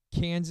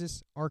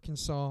Kansas,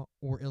 Arkansas,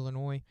 or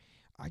Illinois.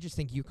 I just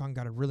think UConn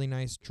got a really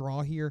nice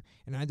draw here,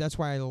 and that's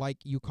why I like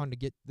UConn to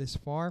get this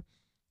far,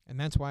 and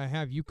that's why I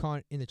have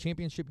UConn in the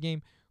championship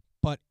game.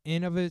 But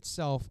in of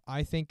itself,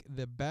 I think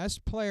the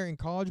best player in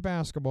college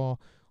basketball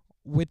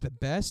with the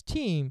best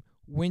team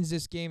wins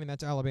this game, and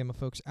that's Alabama,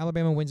 folks.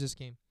 Alabama wins this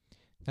game.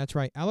 That's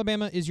right.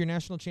 Alabama is your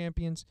national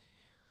champions.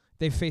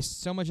 They've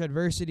faced so much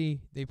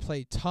adversity. They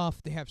play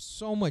tough. They have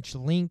so much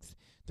length.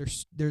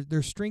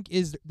 Their strength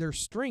is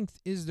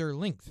their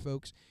length,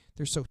 folks.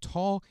 They're so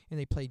tall, and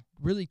they play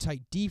really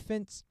tight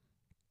defense.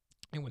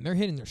 And when they're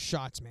hitting their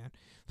shots, man,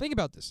 think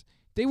about this.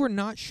 They were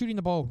not shooting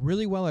the ball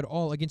really well at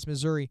all against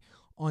Missouri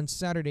on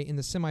Saturday in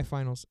the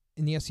semifinals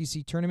in the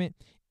SEC tournament.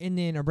 And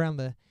then around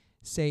the,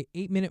 say,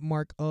 8-minute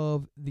mark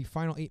of the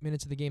final 8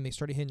 minutes of the game, they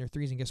started hitting their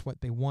threes, and guess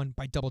what? They won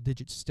by double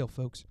digits still,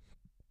 folks.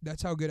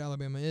 That's how good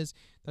Alabama is.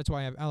 That's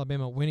why I have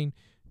Alabama winning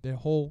the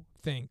whole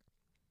thing.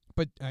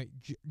 But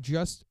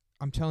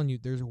I'm telling you,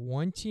 there's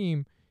one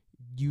team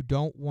you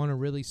don't want to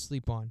really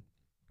sleep on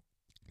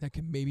that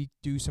can maybe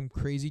do some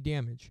crazy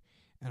damage,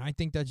 and I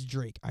think that's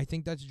Drake. I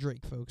think that's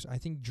Drake, folks. I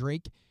think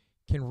Drake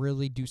can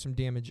really do some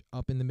damage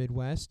up in the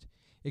Midwest,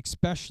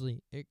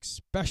 especially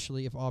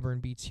if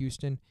Auburn beats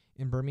Houston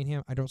in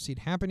Birmingham. I don't see it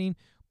happening,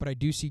 but I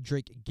do see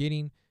Drake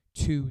getting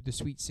to the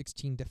Sweet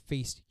 16 to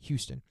face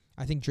Houston.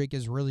 I think Drake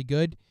is really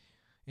good,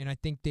 and I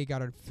think they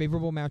got a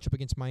favorable matchup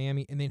against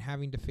Miami, and then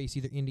having to face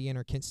either Indiana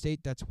or Kent State.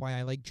 That's why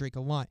I like Drake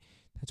a lot.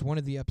 That's one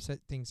of the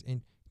upset things.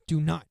 And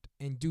do not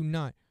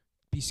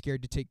be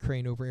scared to take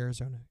Crane over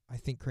Arizona. I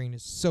think Crane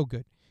is so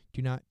good.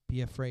 Do not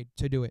be afraid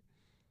to do it.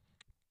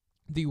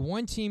 The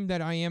one team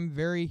that I am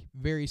very,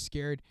 very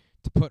scared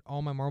to put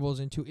all my marbles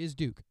into is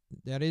Duke.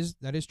 That is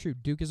true.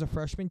 Duke is a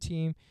freshman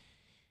team,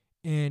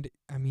 and,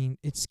 I mean,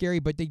 it's scary,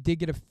 but they did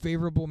get a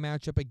favorable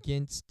matchup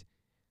against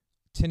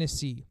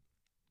Tennessee.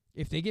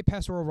 If they get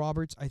past Oral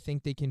Roberts, I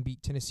think they can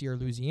beat Tennessee or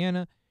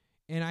Louisiana.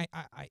 And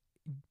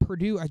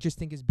Purdue, I just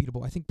think is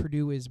beatable. I think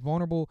Purdue is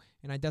vulnerable,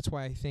 and that's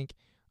why I think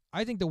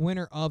the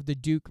winner of the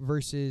Duke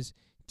versus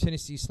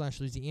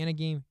Tennessee/Louisiana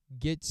game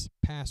gets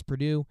past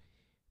Purdue.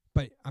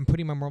 But I'm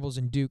putting my marbles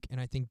in Duke,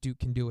 and I think Duke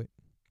can do it.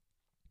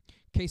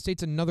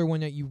 K-State's another one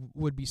that you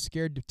would be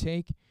scared to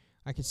take.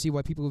 I can see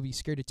why people would be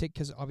scared to take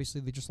because obviously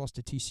they just lost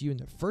to TCU in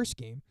the first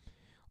game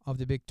of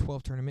the Big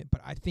 12 tournament.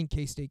 But I think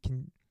K-State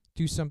can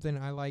do something.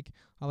 I like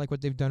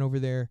what they've done over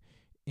there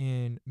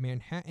in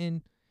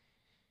Manhattan.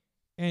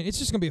 And it's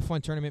just gonna be a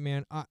fun tournament,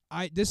 man.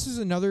 This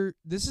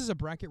is a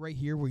bracket right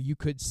here where you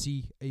could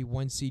see a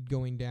 1 seed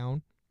going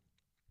down.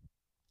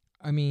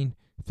 I mean,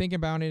 think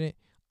about it.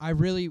 I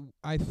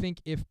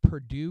think if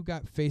Purdue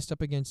got faced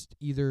up against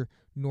either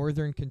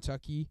Northern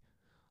Kentucky,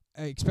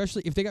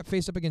 especially if they got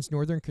faced up against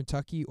Northern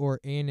Kentucky or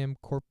A&M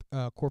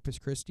Corpus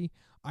Christi,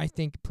 I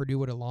think Purdue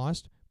would have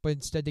lost. But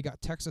instead, they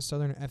got Texas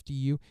Southern and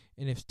FDU.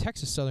 And if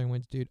Texas Southern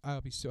wins, dude, I'll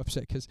be so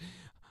upset because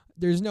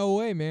there's no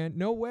way, man.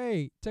 No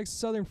way. Texas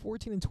Southern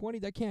 14-20.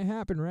 That can't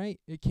happen, right?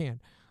 It can.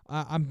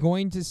 I'm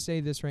going to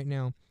say this right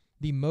now.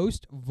 The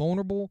most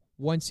vulnerable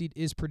 1 seed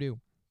is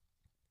Purdue.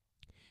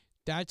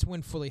 That's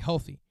when fully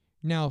healthy.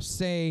 Now,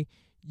 say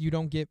you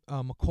don't get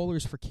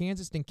McCullers for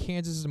Kansas, then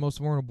Kansas is the most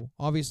vulnerable.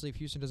 Obviously, if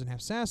Houston doesn't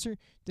have Sasser,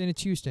 then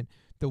it's Houston.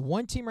 The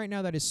one team right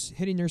now that is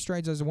hitting their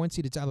strides as a 1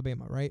 seed, it's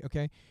Alabama, right?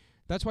 Okay.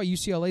 That's why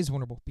UCLA is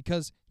vulnerable,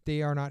 because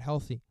they are not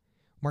healthy.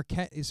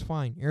 Marquette is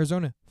fine.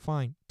 Arizona,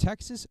 fine.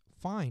 Texas,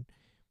 fine.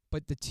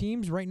 But the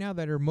teams right now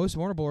that are most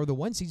vulnerable are the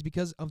 1 seeds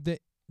because of the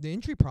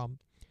injury problem.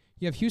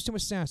 You have Houston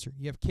with Sasser.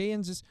 You have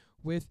Kansas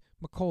with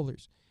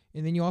McCullers.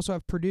 And then you also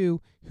have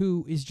Purdue,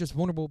 who is just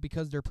vulnerable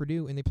because they're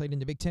Purdue and they played in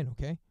the Big Ten,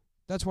 okay?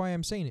 That's why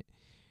I'm saying it.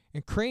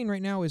 And Crane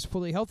right now is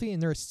fully healthy,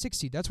 and they're a 6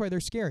 seed. That's why they're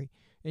scary.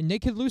 And they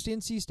could lose to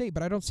NC State,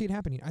 but I don't see it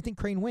happening. I think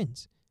Crane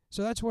wins.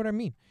 So that's what I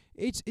mean.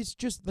 It's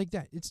just like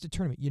that. It's the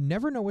tournament. You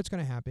never know what's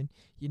going to happen.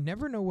 You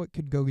never know what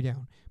could go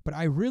down. But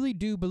I really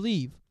do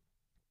believe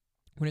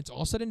when it's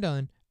all said and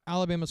done,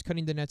 Alabama's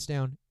cutting the nets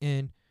down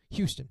in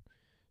Houston.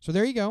 So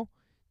there you go.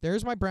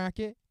 There's my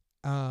bracket.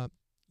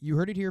 You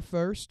heard it here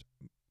first.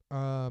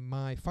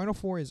 My Final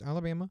Four is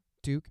Alabama,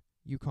 Duke,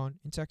 UConn,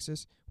 and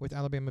Texas, with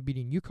Alabama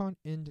beating UConn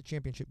in the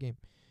championship game.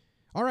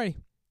 Alrighty,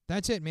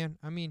 that's it, man.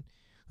 I mean,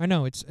 I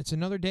know it's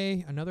another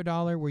day, another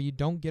dollar where you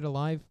don't get a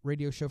live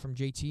radio show from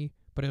JT,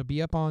 but it'll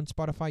be up on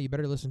Spotify. You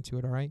better listen to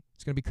it, all right?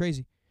 It's going to be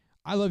crazy.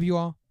 I love you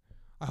all.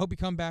 I hope you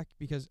come back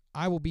because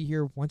I will be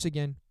here once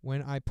again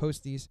when I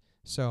post these.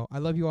 So I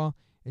love you all.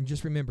 And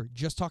just remember,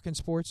 Just Talking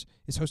Sports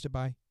is hosted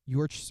by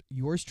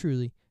yours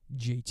truly,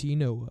 JT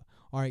Noah.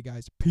 All right,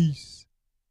 guys. Peace.